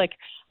days, and I was like,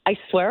 I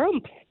swear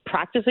I'm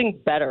practicing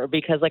better,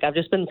 because I've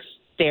just been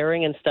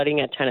staring and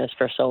studying at tennis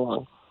for so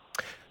long.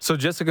 So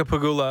Jessica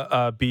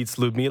Pegula beats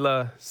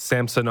Ludmila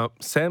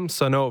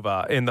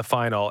Samsonova in the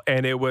final,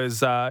 and it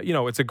was,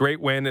 it's a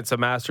great win. It's a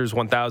Masters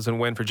 1000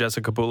 win for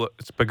Jessica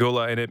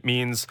Pegula, and it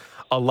means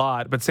a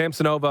lot. But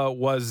Samsonova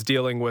was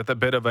dealing with a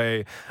bit of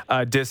a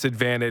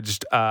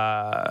disadvantaged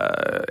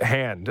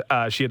hand.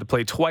 She had to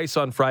play twice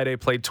on Friday,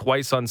 played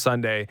twice on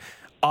Sunday.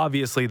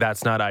 Obviously,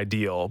 that's not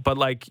ideal. But,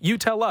 you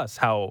tell us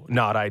how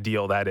not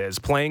ideal that is.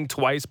 Playing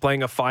twice,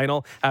 playing a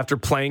final after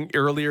playing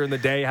earlier in the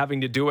day,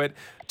 having to do it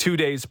 2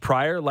 days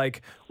prior.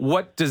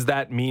 What does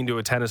that mean to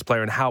a tennis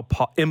player, and how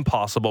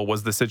impossible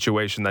was the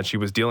situation that she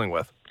was dealing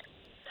with?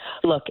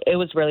 Look, it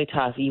was really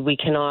tough. We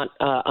cannot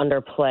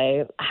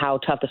underplay how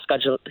tough the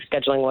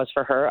scheduling was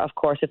for her. Of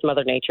course, it's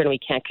Mother Nature and we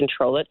can't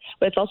control it,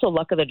 but it's also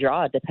luck of the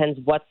draw. It depends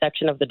what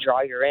section of the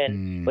draw you're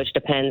in, which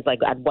depends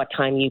at what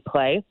time you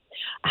play.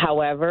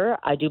 However,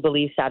 I do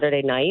believe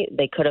Saturday night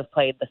they could have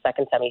played the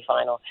second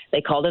semifinal. They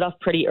called it off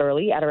pretty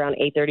early at around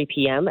 8:30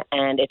 p.m.,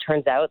 and it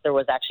turns out there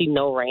was actually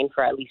no rain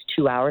for at least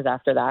 2 hours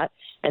after that.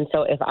 And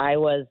so if I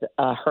was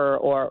her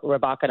or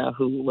Rybakina,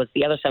 who was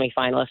the other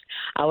semifinalist,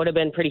 I would have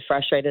been pretty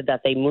frustrated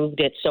that they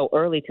moved it so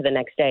early to the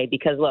next day,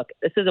 because, look,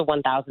 this is a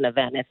 1,000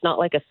 event. It's not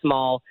like a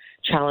small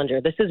challenger.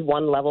 This is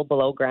one level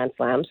below Grand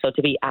Slam. So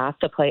to be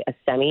asked to play a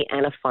semi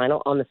and a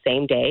final on the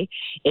same day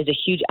is a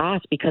huge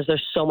ask, because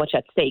there's so much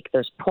at stake.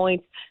 There's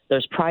points,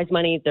 there's prize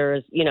money,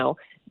 there's,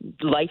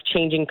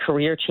 life-changing,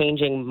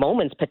 career-changing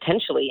moments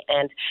potentially.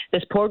 And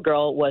this poor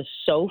girl was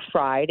so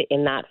fried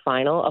in that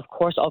final. Of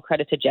course, all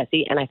credit to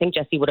Jessie, and I think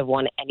Jessie would have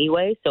won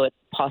anyway, so it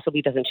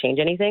possibly doesn't change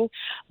anything.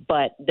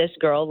 But this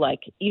girl,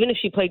 even if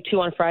she played 2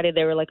 on Friday,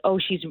 they were like, oh,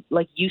 she's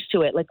used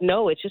to it.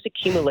 No, it's just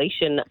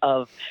accumulation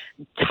of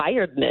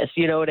tiredness,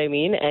 you know what I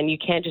mean? And you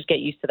can't just get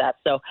used to that.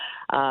 So,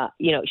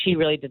 she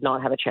really did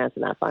not have a chance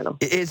in that final.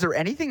 Is there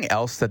anything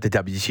else that the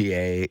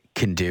WTA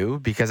can do?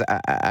 Because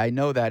I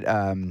know that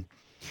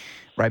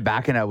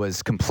Rybakina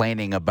was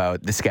complaining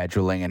about the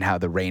scheduling and how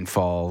the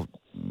rainfall,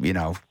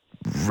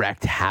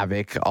 wreaked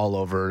havoc all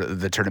over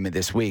the tournament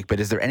this week. But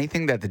is there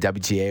anything that the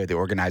WTA or the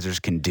organizers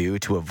can do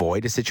to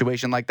avoid a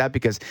situation like that?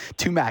 Because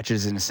 2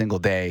 matches in a single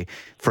day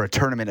for a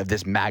tournament of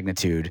this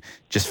magnitude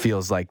just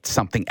feels like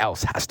something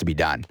else has to be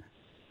done.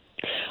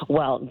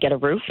 Well, get a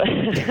roof.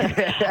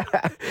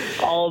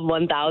 All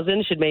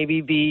 1,000 should maybe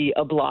be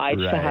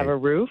obliged to have a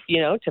roof,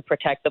 to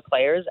protect the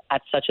players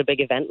at such a big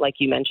event, like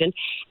you mentioned.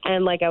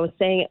 And like I was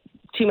saying,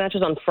 2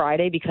 matches on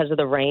Friday because of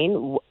the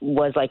rain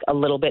was like a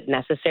little bit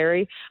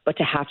necessary, but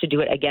to have to do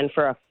it again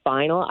for a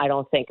final, I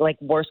don't think, like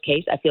worst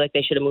case, I feel like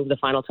they should have moved the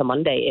final to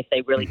Monday if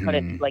they really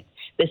couldn't. Like,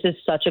 this is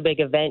such a big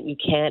event. You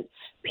can't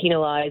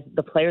penalize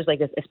the players like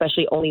this,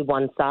 especially only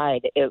one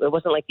side. It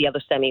wasn't like the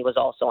other semi was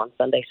also on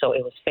Sunday, so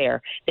it was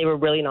fair. They were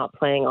really not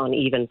playing on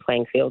even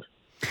playing field.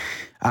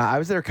 I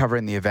was there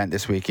covering the event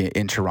this week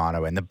in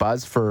Toronto, and the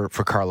buzz for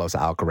Carlos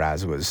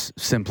Alcaraz was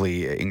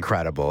simply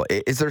incredible.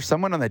 Is there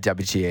someone on the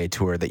WTA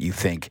tour that you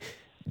think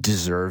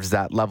deserves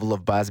that level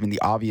of buzz? I mean,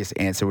 the obvious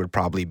answer would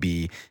probably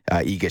be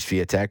Iga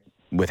Swiatek,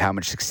 with how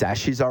much success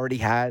she's already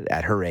had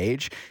at her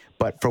age.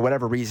 But for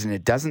whatever reason,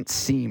 it doesn't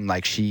seem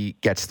like she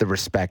gets the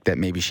respect that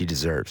maybe she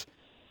deserves.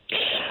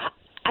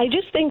 I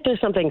just think there's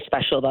something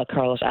special about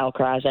Carlos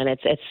Alcaraz, and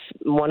it's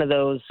one of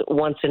those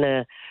once in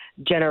a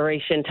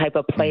generation type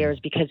of players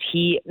because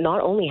he not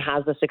only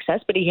has the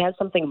success, but he has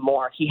something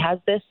more. He has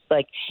this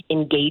like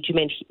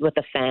engagement with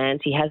the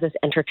fans. He has this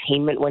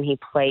entertainment when he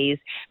plays.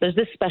 There's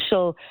this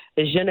special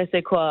je ne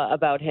sais quoi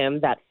about him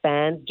that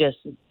fans just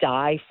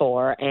die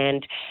for.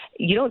 And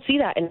you don't see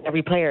that in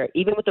every player.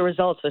 Even with the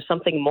results, there's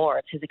something more.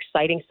 It's his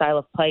exciting style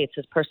of play. It's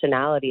his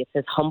personality. It's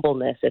his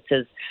humbleness. It's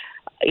his,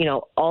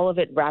 all of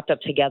it wrapped up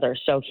together.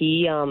 So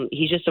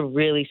he's just a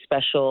really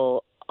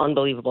special,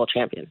 unbelievable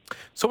champion.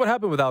 So what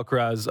happened with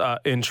Alcaraz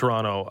in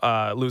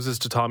Toronto? Loses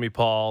to Tommy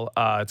Paul.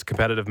 It's a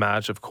competitive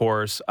match, of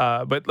course.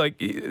 But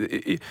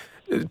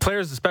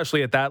players,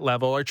 especially at that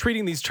level, are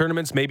treating these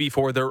tournaments maybe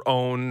for their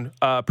own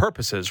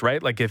purposes,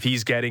 right? Like if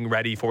he's getting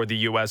ready for the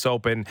U.S.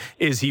 Open,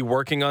 is he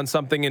working on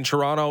something in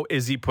Toronto?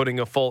 Is he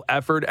putting a full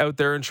effort out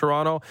there in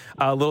Toronto?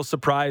 A little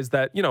surprised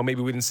that,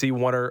 maybe we didn't see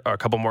one or a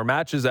couple more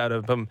matches out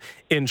of him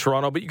in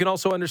Toronto. But you can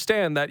also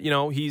understand that,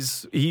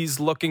 he's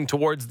looking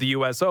towards the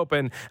U.S.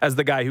 Open as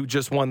the guy who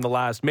just won the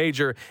last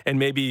major and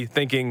maybe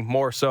thinking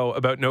more so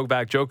about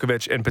Novak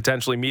Djokovic and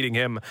potentially meeting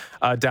him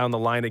down the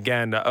line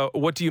again.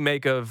 What do you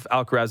make of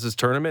Alcaraz's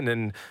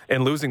tournament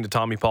and losing to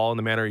Tommy Paul in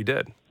the manner he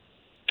did?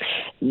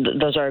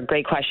 Those are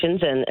great questions,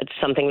 and it's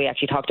something we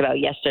actually talked about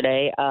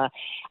yesterday.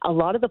 A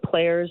lot of the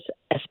players,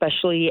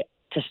 especially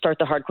to start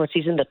the hardcourt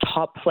season, the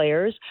top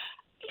players,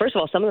 first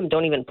of all, some of them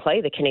don't even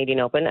play the Canadian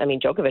Open. I mean,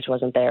 Djokovic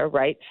wasn't there,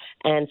 right?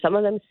 And some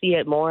of them see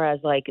it more as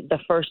like the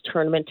first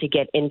tournament to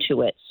get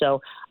into it. So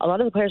a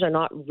lot of the players are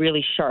not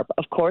really sharp.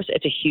 Of course,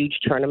 it's a huge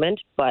tournament,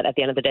 but at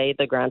the end of the day,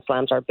 the Grand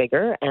Slams are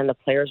bigger and the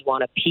players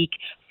want to peak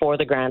for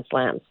the Grand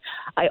Slams.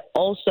 I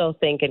also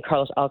think in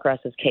Carlos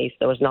Alcaraz's case,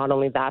 there was not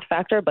only that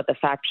factor, but the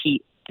fact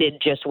he did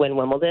just win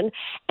Wimbledon.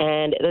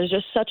 And there's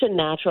just such a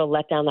natural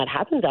letdown that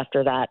happens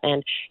after that.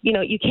 And,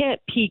 you can't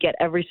peak at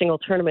every single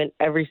tournament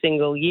every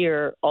single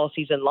year all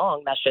season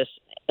long. That's just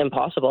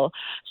impossible.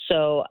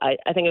 So I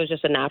think it was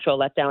just a natural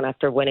letdown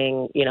after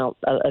winning,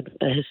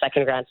 his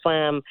second Grand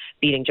Slam,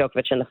 beating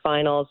Djokovic in the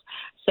finals.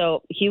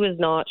 So he was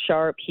not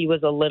sharp. He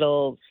was a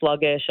little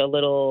sluggish, a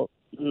little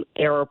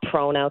error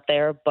prone out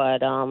there.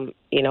 But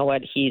you know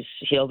what?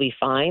 He'll be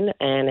fine.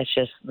 And it's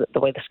just the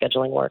way the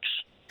scheduling works.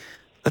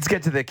 Let's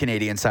get to the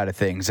Canadian side of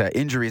things.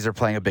 Injuries are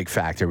playing a big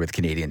factor with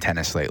Canadian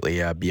tennis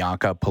lately.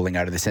 Bianca pulling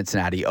out of the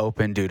Cincinnati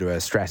Open due to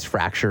a stress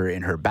fracture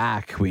in her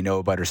back. We know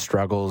about her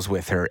struggles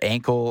with her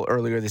ankle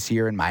earlier this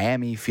year in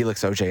Miami.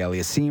 Felix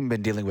Auger-Aliassime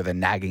been dealing with a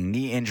nagging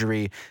knee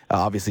injury.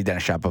 Obviously,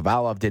 Denis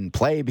Shapovalov didn't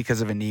play because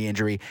of a knee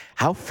injury.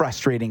 How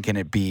frustrating can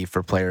it be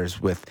for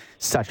players with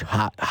such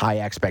high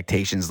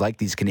expectations like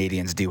these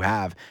Canadians do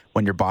have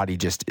when your body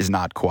just is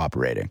not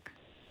cooperating?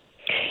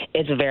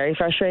 It's very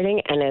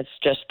frustrating, and it's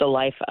just the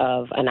life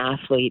of an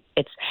athlete.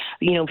 It's,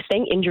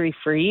 staying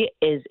injury-free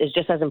is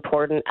just as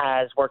important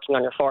as working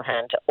on your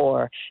forehand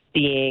or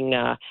being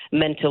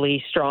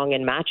mentally strong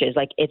in matches.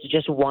 Like, it's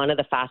just one of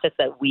the facets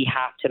that we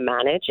have to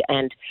manage,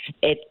 and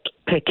it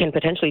can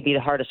potentially be the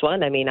hardest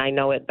one. I mean, I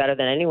know it better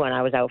than anyone.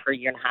 I was out for a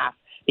year and a half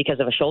because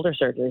of a shoulder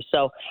surgery.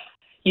 So,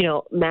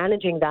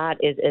 managing that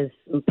is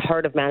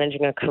part of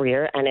managing a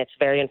career, and it's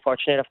very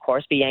unfortunate, of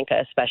course.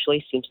 Bianca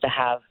especially seems to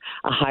have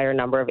a higher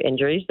number of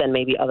injuries than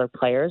maybe other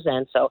players,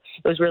 and so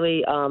it was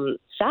really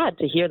sad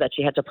to hear that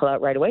she had to pull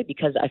out right away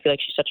because I feel like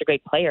she's such a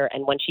great player,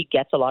 and when she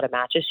gets a lot of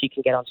matches, she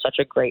can get on such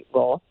a great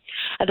roll.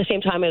 At the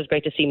same time, it was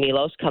great to see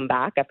Milos come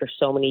back after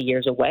so many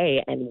years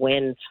away and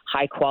win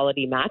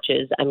high-quality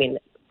matches. I mean,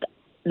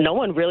 no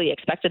one really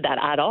expected that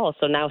at all.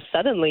 So now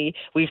suddenly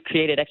we've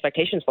created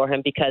expectations for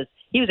him because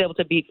he was able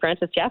to beat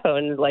Frances Tiafoe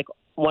in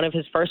one of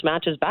his first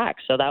matches back.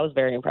 So that was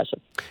very impressive.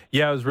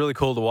 Yeah, it was really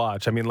cool to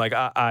watch. I mean, like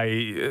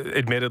I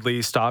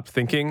admittedly stopped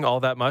thinking all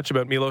that much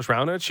about Milos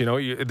Raonic. You know,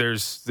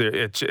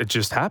 it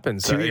just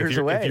happens. 2 years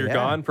away. If you're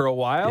gone for a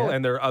while,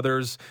 and there are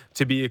others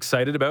to be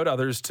excited about,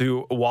 others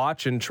to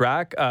watch and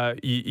track,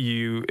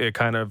 it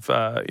kind of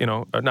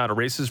not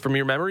erases from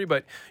your memory,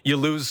 but you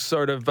lose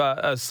sort of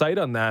a sight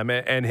on them.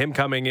 And him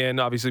coming in,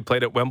 obviously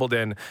played at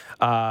Wimbledon,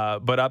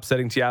 but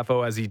upsetting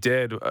Tiafoe as he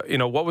did.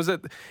 What was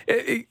it?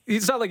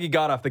 It's not like he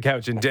got off the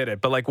couch and did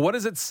it, but like, what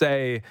does it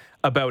say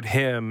about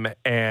him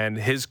and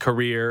his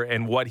career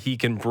and what he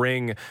can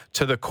bring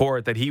to the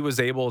court that he was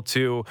able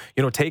to,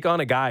 take on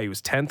a guy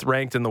who's 10th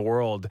ranked in the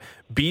world,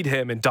 beat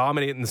him and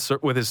dominate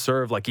with his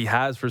serve like he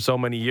has for so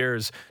many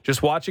years.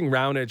 Just watching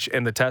Raonic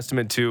and the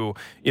testament to,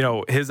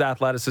 his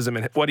athleticism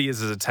and what he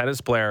is as a tennis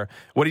player,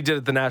 what he did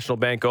at the National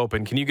Bank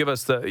Open. Can you give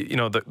us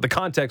the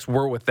context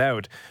we're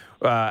without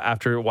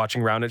after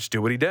watching Raonic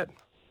do what he did?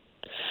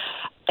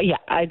 Yeah,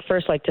 I'd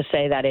first like to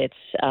say that it's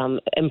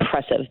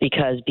impressive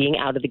because being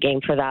out of the game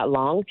for that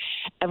long,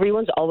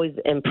 everyone's always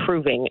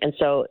improving. And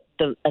so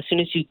as soon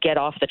as you get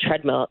off the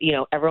treadmill,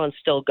 everyone's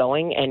still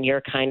going and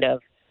you're kind of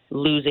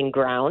losing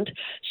ground.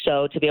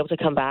 So to be able to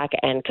come back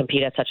and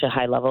compete at such a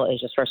high level is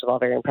just, first of all,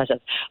 very impressive.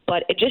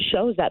 But it just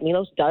shows that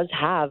Milos does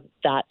have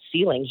that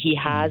ceiling. He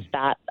has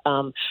that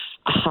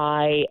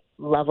high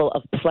level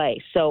of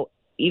play. So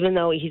even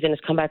though he's in his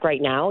comeback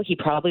right now, he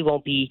probably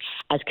won't be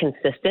as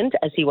consistent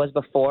as he was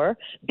before,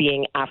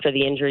 being after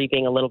the injury,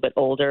 being a little bit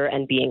older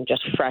and being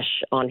just fresh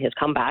on his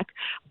comeback.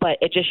 But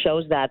it just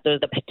shows that the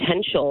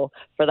potential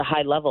for the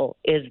high level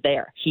is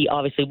there. He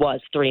obviously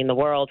was 3 in the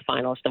world,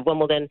 finalist of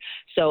Wimbledon.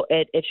 So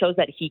it shows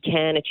that he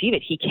can achieve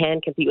it. He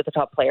can compete with the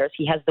top players.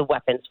 He has the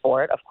weapons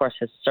for it. Of course,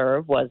 his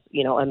serve was,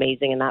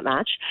 amazing in that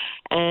match.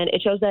 And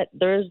it shows that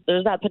there's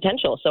that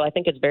potential. So I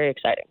think it's very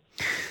exciting.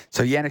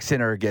 So Jannik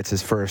Sinner gets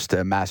his first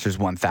Masters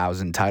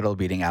 1000 title,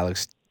 beating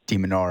Alex de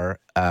Minaur.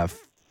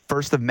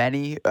 First of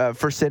many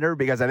for Sinner,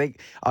 because I think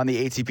on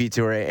the ATP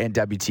Tour and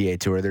WTA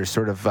Tour, there's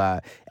sort of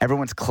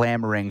everyone's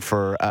clamoring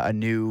for a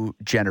new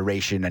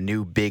generation, a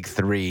new big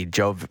three.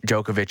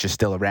 Djokovic is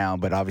still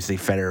around, but obviously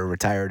Federer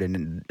retired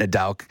and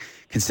Nadal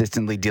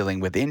consistently dealing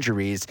with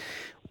injuries.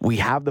 We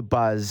have the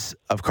buzz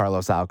of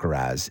Carlos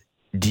Alcaraz.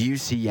 Do you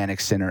see Jannik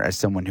Sinner as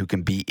someone who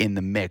can be in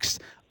the mix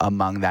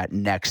among that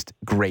next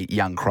great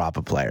young crop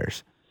of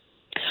players?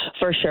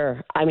 For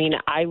sure. I mean,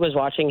 I was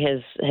watching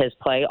his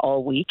play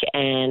all week,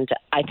 and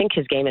I think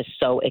his game is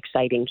so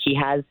exciting. He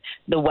has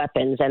the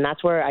weapons, and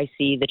that's where I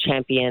see the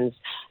champions,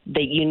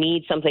 that you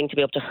need something to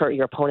be able to hurt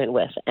your opponent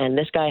with. And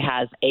this guy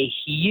has a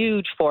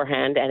huge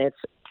forehand, and it's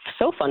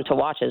so fun to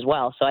watch as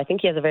well. So I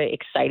think he has a very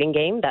exciting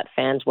game that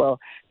fans will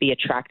be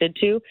attracted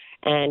to,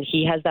 and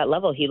he has that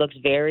level. He looks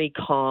very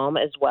calm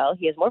as well.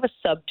 He has more of a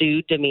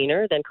subdued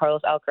demeanor than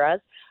Carlos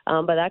Alcaraz,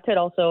 but that could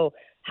also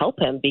help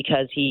him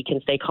because he can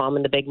stay calm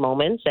in the big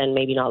moments and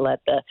maybe not let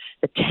the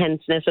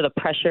tenseness or the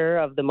pressure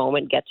of the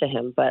moment get to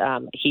him. But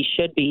he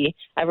should be.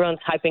 Everyone's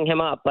hyping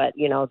him up, but,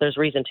 there's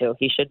reason to.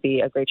 He should be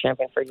a great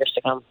champion for years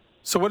to come.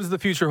 So what does the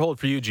future hold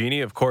for you,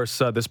 Genie? Of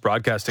course, this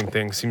broadcasting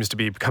thing seems to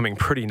be coming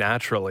pretty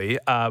naturally,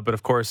 but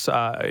of course,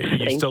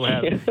 you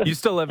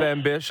still have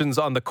ambitions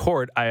on the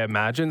court, I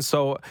imagine.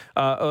 So,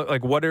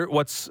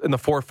 what's in the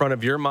forefront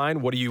of your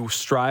mind? What are you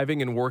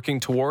striving and working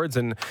towards?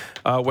 And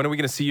when are we going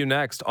to see you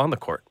next on the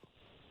court?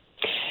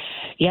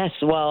 Yes,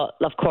 well,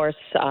 of course,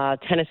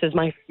 tennis is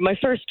my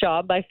first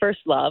job, my first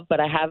love,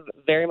 but I have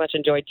very much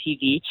enjoyed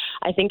TV.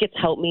 I think it's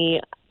helped me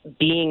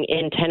being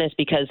in tennis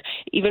because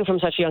even from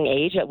such a young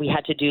age, we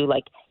had to do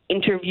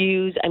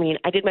interviews. I mean,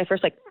 I did my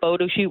first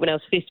photo shoot when I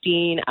was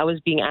 15. I was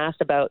being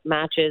asked about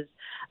matches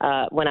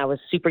when I was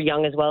super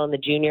young as well in the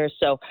juniors.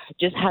 So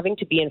just having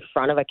to be in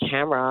front of a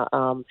camera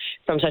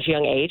from such a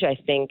young age, I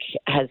think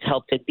has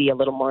helped it be a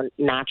little more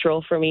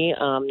natural for me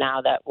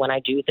now that when I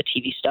do the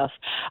TV stuff.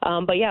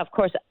 But yeah, of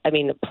course, I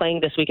mean,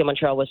 playing this week in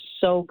Montreal was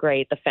so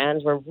great. The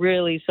fans were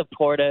really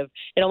supportive.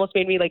 It almost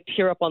made me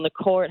tear up on the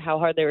court, how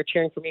hard they were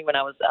cheering for me when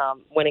I was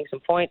winning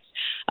some points.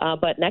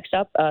 But next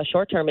up,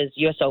 short term is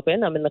US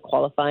Open. I'm in the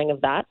qualifying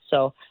of that.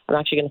 So I'm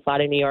actually going to fly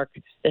to New York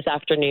this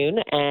afternoon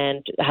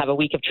and have a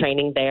week of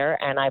training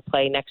there. And I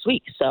play next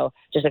week. So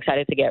just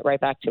excited to get right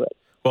back to it.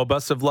 Well,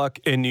 best of luck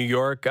in New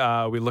York.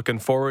 We're looking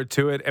forward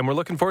to it. And we're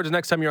looking forward to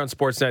next time you're on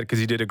Sportsnet because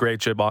you did a great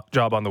job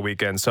on the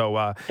weekend.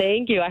 So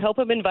thank you. I hope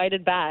I'm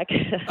invited back.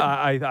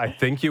 I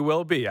think you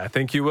will be.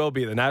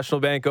 The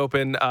National Bank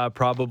Open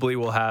probably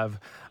will have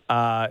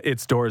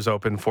its doors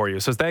open for you.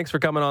 So thanks for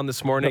coming on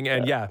this morning.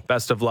 And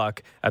best of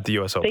luck at the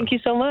US Open. Thank you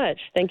so much.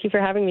 Thank you for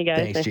having me, guys.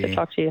 Thanks, nice Genie. to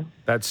talk to you.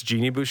 That's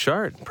Genie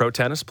Bouchard, pro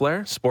tennis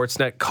player,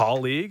 Sportsnet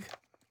colleague.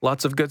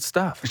 Lots of good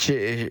stuff.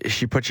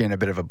 She put you in a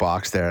bit of a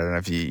box there. I don't know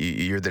if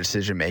you're the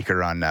decision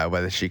maker on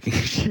whether she can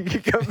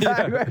come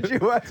back when she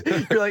wants.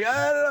 You're like,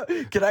 I don't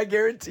know. Can I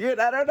guarantee it?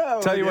 I don't know.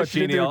 Tell you what,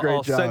 Genie,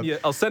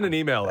 I'll send an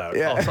email out.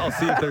 Yeah. I'll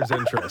see if there's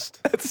interest.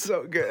 That's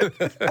so good.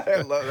 I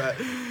love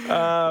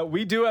that.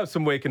 We do have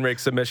some Wake and Rake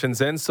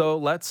submissions in, so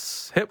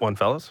let's hit one,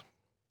 fellas.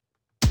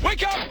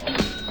 Wake up!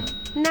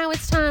 Now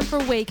it's time for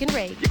Wake and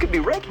Rake You could be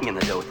raking in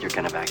the dough with your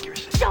kind of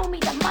accuracy. Show me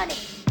the money.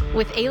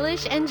 with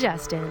Ailish and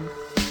Justin.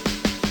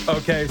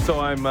 Okay, so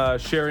I'm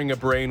sharing a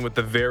brain with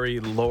the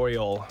very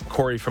loyal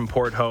Corey from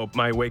Port Hope.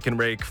 My Wake and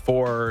Rake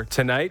for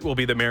tonight will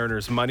be the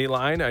Mariners' money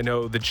line. I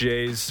know the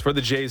Jays, for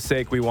the Jays'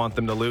 sake, we want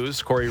them to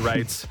lose. Corey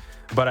writes,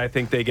 but I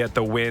think they get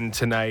the win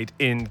tonight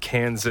in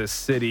Kansas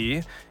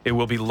City. It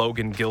will be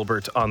Logan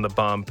Gilbert on the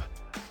bump.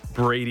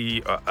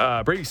 Brady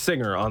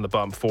Singer on the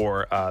bump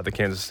for the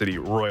Kansas City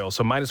Royals.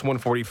 So minus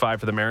 145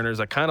 for the Mariners.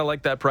 I kind of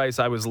like that price.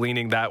 I was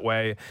leaning that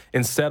way.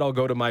 Instead, I'll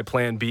go to my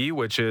plan B,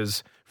 which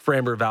is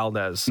Framber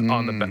Valdez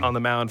on the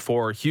mound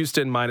for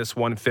Houston, minus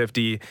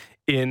 150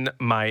 in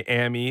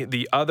Miami.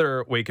 The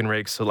other Wake and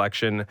Rake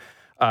selection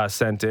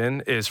sent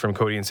in is from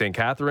Cody in St.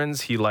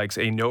 Catharines. He likes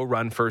a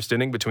no-run first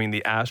inning between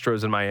the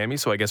Astros and Miami,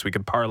 so I guess we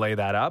could parlay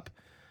that up.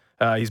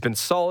 He's been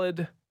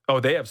solid.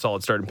 Oh, they have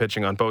solid starting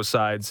pitching on both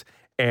sides.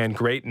 And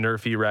great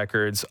Nerfy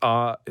records.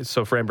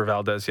 So Framber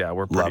Valdez, yeah,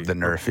 we're pretty, love the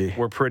Nerfy.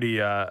 We're pretty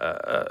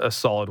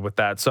solid with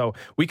that. So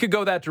we could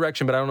go that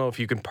direction, but I don't know if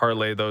you can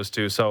parlay those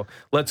two. So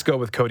let's go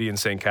with Cody and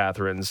St.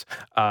 Catharines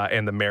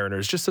and the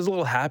Mariners, just as a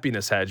little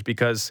happiness hedge,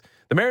 because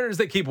the Mariners,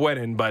 they keep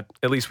winning, but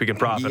at least we can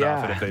profit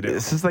off it if they do.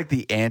 This is like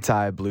the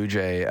anti-Blue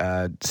Jay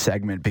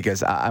segment,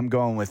 because I'm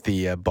going with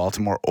the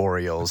Baltimore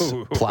Orioles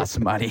plus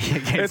money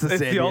against the San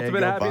Diego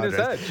ultimate happiness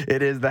Padres. hedge.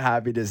 It is the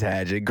happiness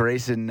hedge.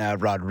 Grayson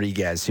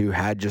Rodriguez, who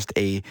had just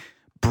a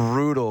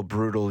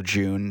brutal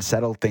June,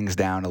 settled things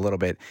down a little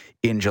bit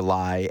in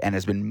July, and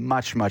has been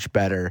much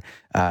better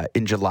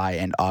in July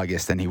and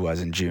August than he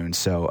was in June.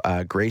 So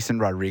Grayson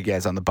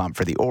Rodriguez on the bump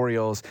for the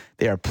Orioles.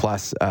 They are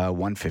plus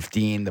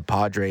 115. The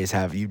Padres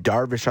have Yu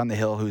Darvish on the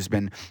hill, who's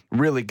been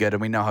really good,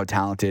 and we know how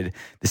talented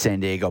the San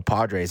Diego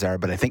Padres are.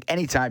 But I think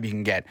anytime you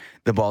can get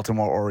the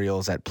Baltimore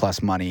Orioles at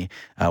plus money,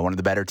 one of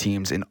the better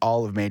teams in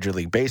all of Major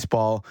League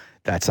Baseball,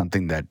 that's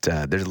something that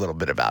there's a little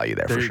bit of value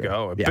there. There for you sure.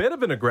 go. A bit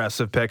of an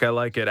aggressive pick. I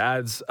like it.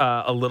 Adds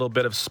a little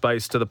bit of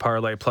spice to the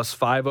parlay. Plus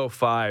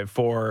 505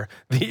 for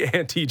the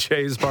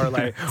anti-Jays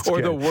parlay or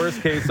good. the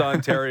worst-case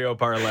Ontario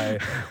parlay.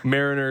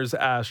 Mariners,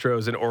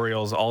 Astros, and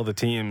Orioles, all the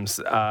teams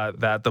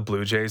that the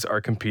Blue Jays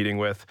are competing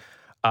with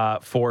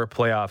for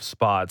playoff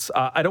spots.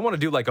 I don't want to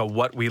do like a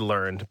what we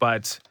learned,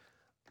 but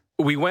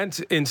we went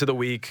into the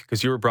week,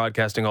 because you were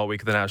broadcasting all week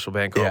at the National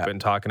Bank Open,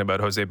 talking about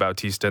Jose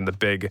Bautista and the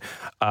big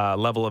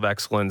level of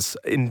excellence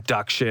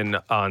induction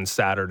on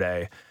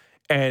Saturday.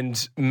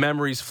 And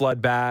memories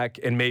flood back,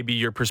 and maybe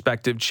your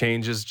perspective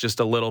changes just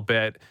a little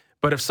bit.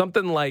 But if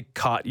something like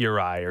caught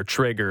your eye or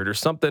triggered, or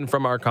something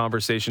from our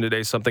conversation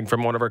today, something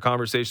from one of our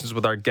conversations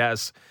with our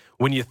guests,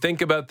 when you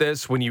think about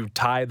this, when you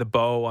tie the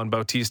bow on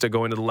Bautista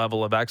going to the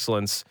level of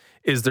excellence,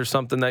 is there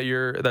something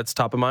that's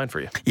top of mind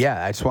for you?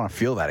 Yeah, I just want to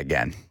feel that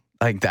again.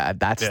 Like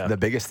that's the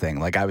biggest thing.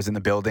 Like, I was in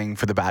the building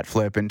for the bat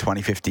flip in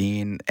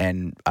 2015,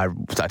 and I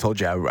told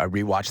you I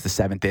rewatched the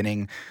 7th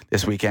inning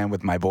this weekend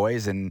with my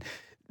boys, and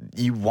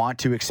you want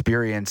to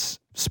experience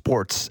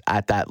sports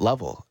at that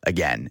level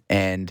again.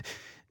 And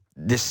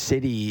this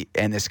city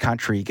and this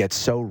country gets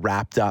so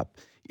wrapped up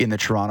in the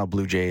Toronto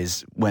Blue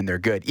Jays when they're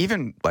good,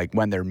 even like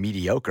when they're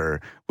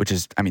mediocre, which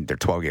is, I mean, they're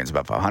 12 games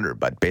above 500,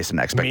 but based on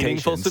expectations.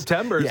 Meaningful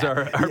Septembers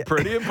are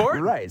pretty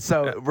important. Right.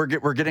 So we're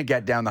going to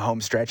get down the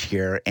home stretch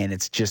here, and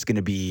it's just going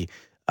to be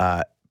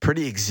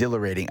pretty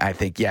exhilarating, I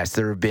think. Yes,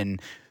 there have been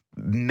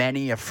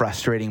many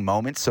frustrating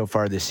moments so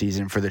far this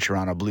season for the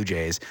Toronto Blue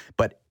Jays,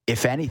 but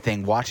if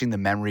anything, watching the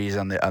memories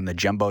on the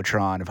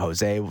Jumbotron of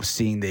Jose,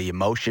 seeing the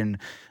emotion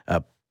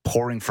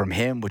pouring from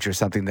him, which was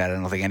something that I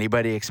don't think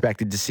anybody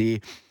expected to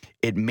see,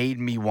 it made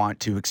me want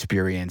to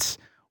experience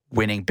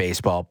winning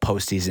baseball,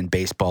 postseason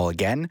baseball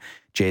again.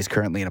 Jay's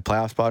currently in a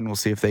playoff spot, and we'll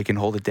see if they can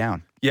hold it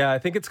down. Yeah, I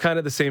think it's kind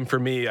of the same for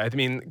me. I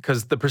mean,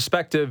 because the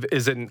perspective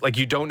isn't like,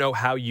 you don't know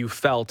how you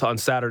felt on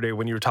Saturday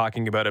when you were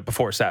talking about it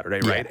before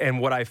Saturday, right? Yeah.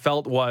 And what I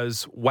felt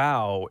was,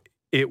 wow,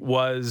 it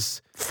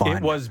was fun.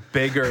 It was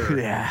bigger.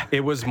 Yeah. It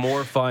was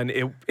more fun.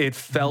 It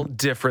felt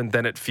different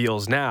than it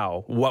feels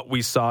now. What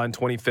we saw in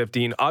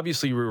 2015,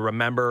 obviously we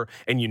remember,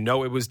 and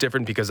it was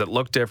different because it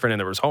looked different, and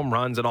there was home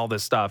runs and all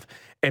this stuff.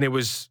 And it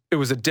was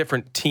a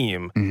different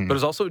team, but it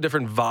was also a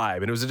different vibe,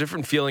 and it was a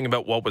different feeling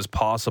about what was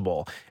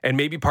possible. And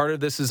maybe part of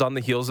this is on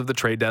the heels of the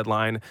trade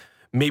deadline.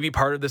 Maybe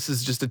part of this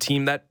is just a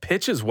team that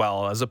pitches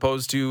well as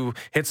opposed to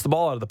hits the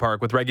ball out of the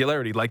park with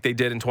regularity like they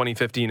did in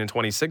 2015 and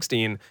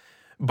 2016.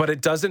 But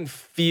it doesn't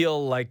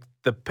feel like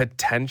the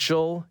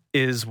potential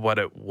is what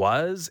it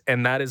was,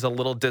 and that is a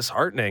little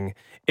disheartening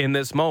in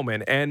this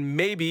moment. And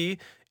maybe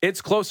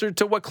it's closer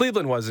to what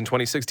Cleveland was in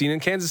 2016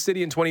 and Kansas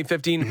City in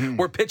 2015,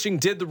 where pitching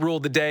did the rule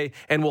of the day,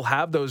 and we'll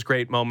have those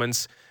great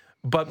moments.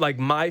 But like,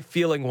 my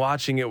feeling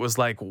watching it was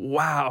like,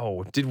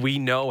 wow, did we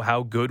know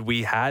how good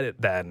we had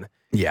it then?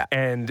 Yeah.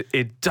 And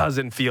it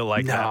doesn't feel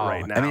like that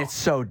right now. I mean, it's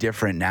so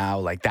different now.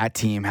 Like, that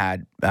team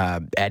had,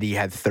 Eddie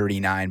had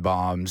 39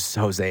 bombs,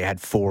 Jose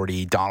had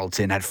 40,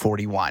 Donaldson had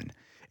 41,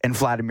 and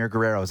Vladimir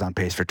Guerrero is on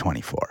pace for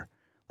 24.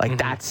 Like,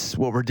 that's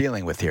what we're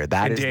dealing with here.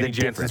 That and is Danny the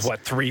difference.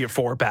 Jansen's, 3 or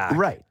 4 back?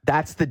 Right.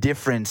 That's the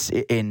difference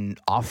in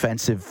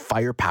offensive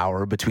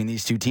firepower between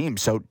these two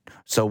teams.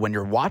 So when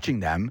you're watching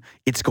them,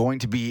 it's going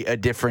to be a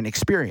different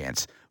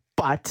experience.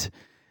 But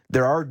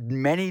there are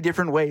many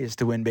different ways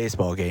to win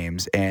baseball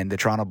games, and the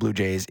Toronto Blue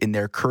Jays, in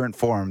their current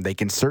form, they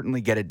can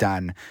certainly get it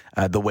done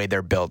the way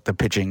they're built. The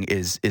pitching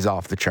is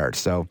off the charts.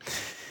 So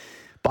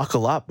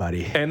buckle up,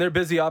 buddy. And they're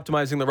busy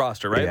optimizing the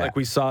roster, right? Yeah. Like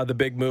we saw the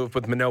big move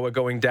with Manoah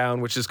going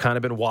down, which has kind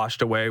of been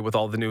washed away with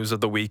all the news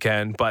of the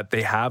weekend. But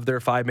they have their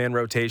 5-man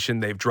rotation.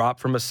 They've dropped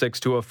from a 6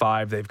 to a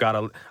 5. They've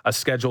got a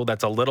schedule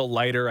that's a little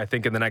lighter. I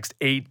think in the next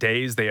 8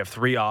 days, they have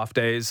 3 off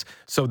days.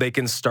 So they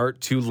can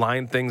start to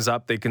line things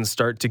up. They can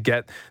start to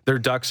get their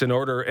ducks in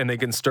order, and they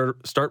can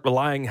start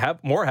relying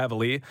more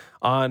heavily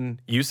on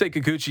Yusei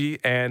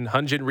Kikuchi and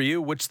Hyunjin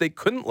Ryu, which they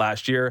couldn't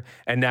last year,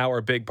 and now are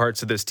big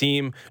parts of this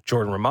team.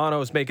 Jordan Romano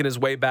is making his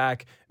way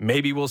back.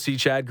 Maybe we'll see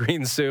Chad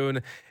Green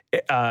soon.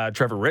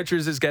 Trevor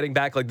Richards is getting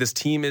back. Like, this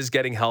team is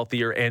getting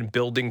healthier and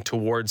building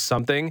towards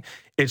something.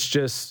 It's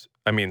just,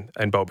 and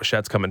Bo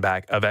Bichette's coming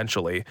back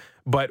eventually.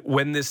 But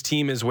when this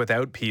team is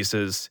without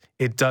pieces,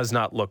 it does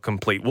not look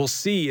complete. We'll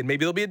see, and maybe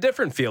there'll be a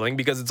different feeling,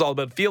 because it's all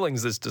about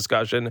feelings, this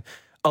discussion.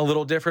 A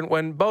little different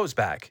when Bo's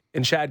back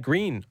and Chad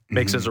Green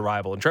makes his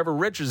arrival and Trevor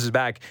Richards is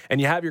back,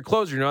 and you have your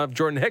closer. You don't have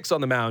Jordan Hicks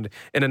on the mound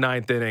in a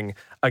 9th inning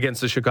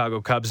against the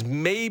Chicago Cubs.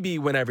 Maybe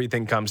when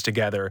everything comes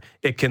together,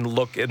 it can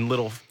look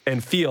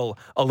and feel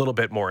a little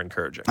bit more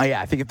encouraging. Oh,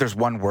 yeah, I think if there's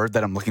one word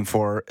that I'm looking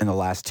for in the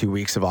last 2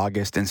 weeks of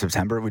August and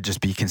September, it would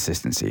just be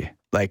consistency.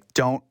 Like,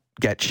 don't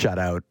get shut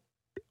out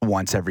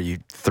once every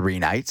 3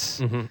 nights.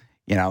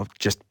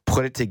 Just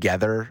put it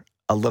together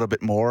a little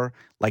bit more.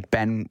 Like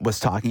Ben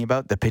was talking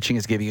about, the pitching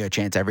is giving you a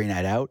chance every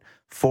night out.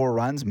 4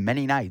 runs,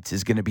 many nights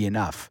is going to be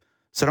enough.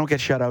 So don't get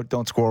shut out.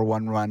 Don't score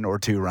 1 run or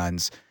 2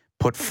 runs.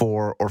 Put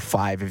 4 or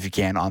 5 if you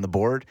can on the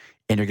board,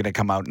 and you're going to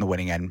come out in the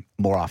winning end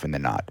more often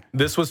than not.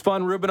 This was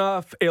fun.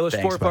 Rubinoff,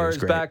 Ailish Forfar is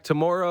back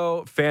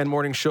tomorrow. Fan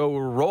Morning Show will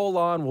roll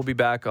on. We'll be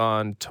back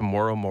on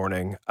tomorrow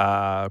morning.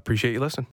 Appreciate you listening.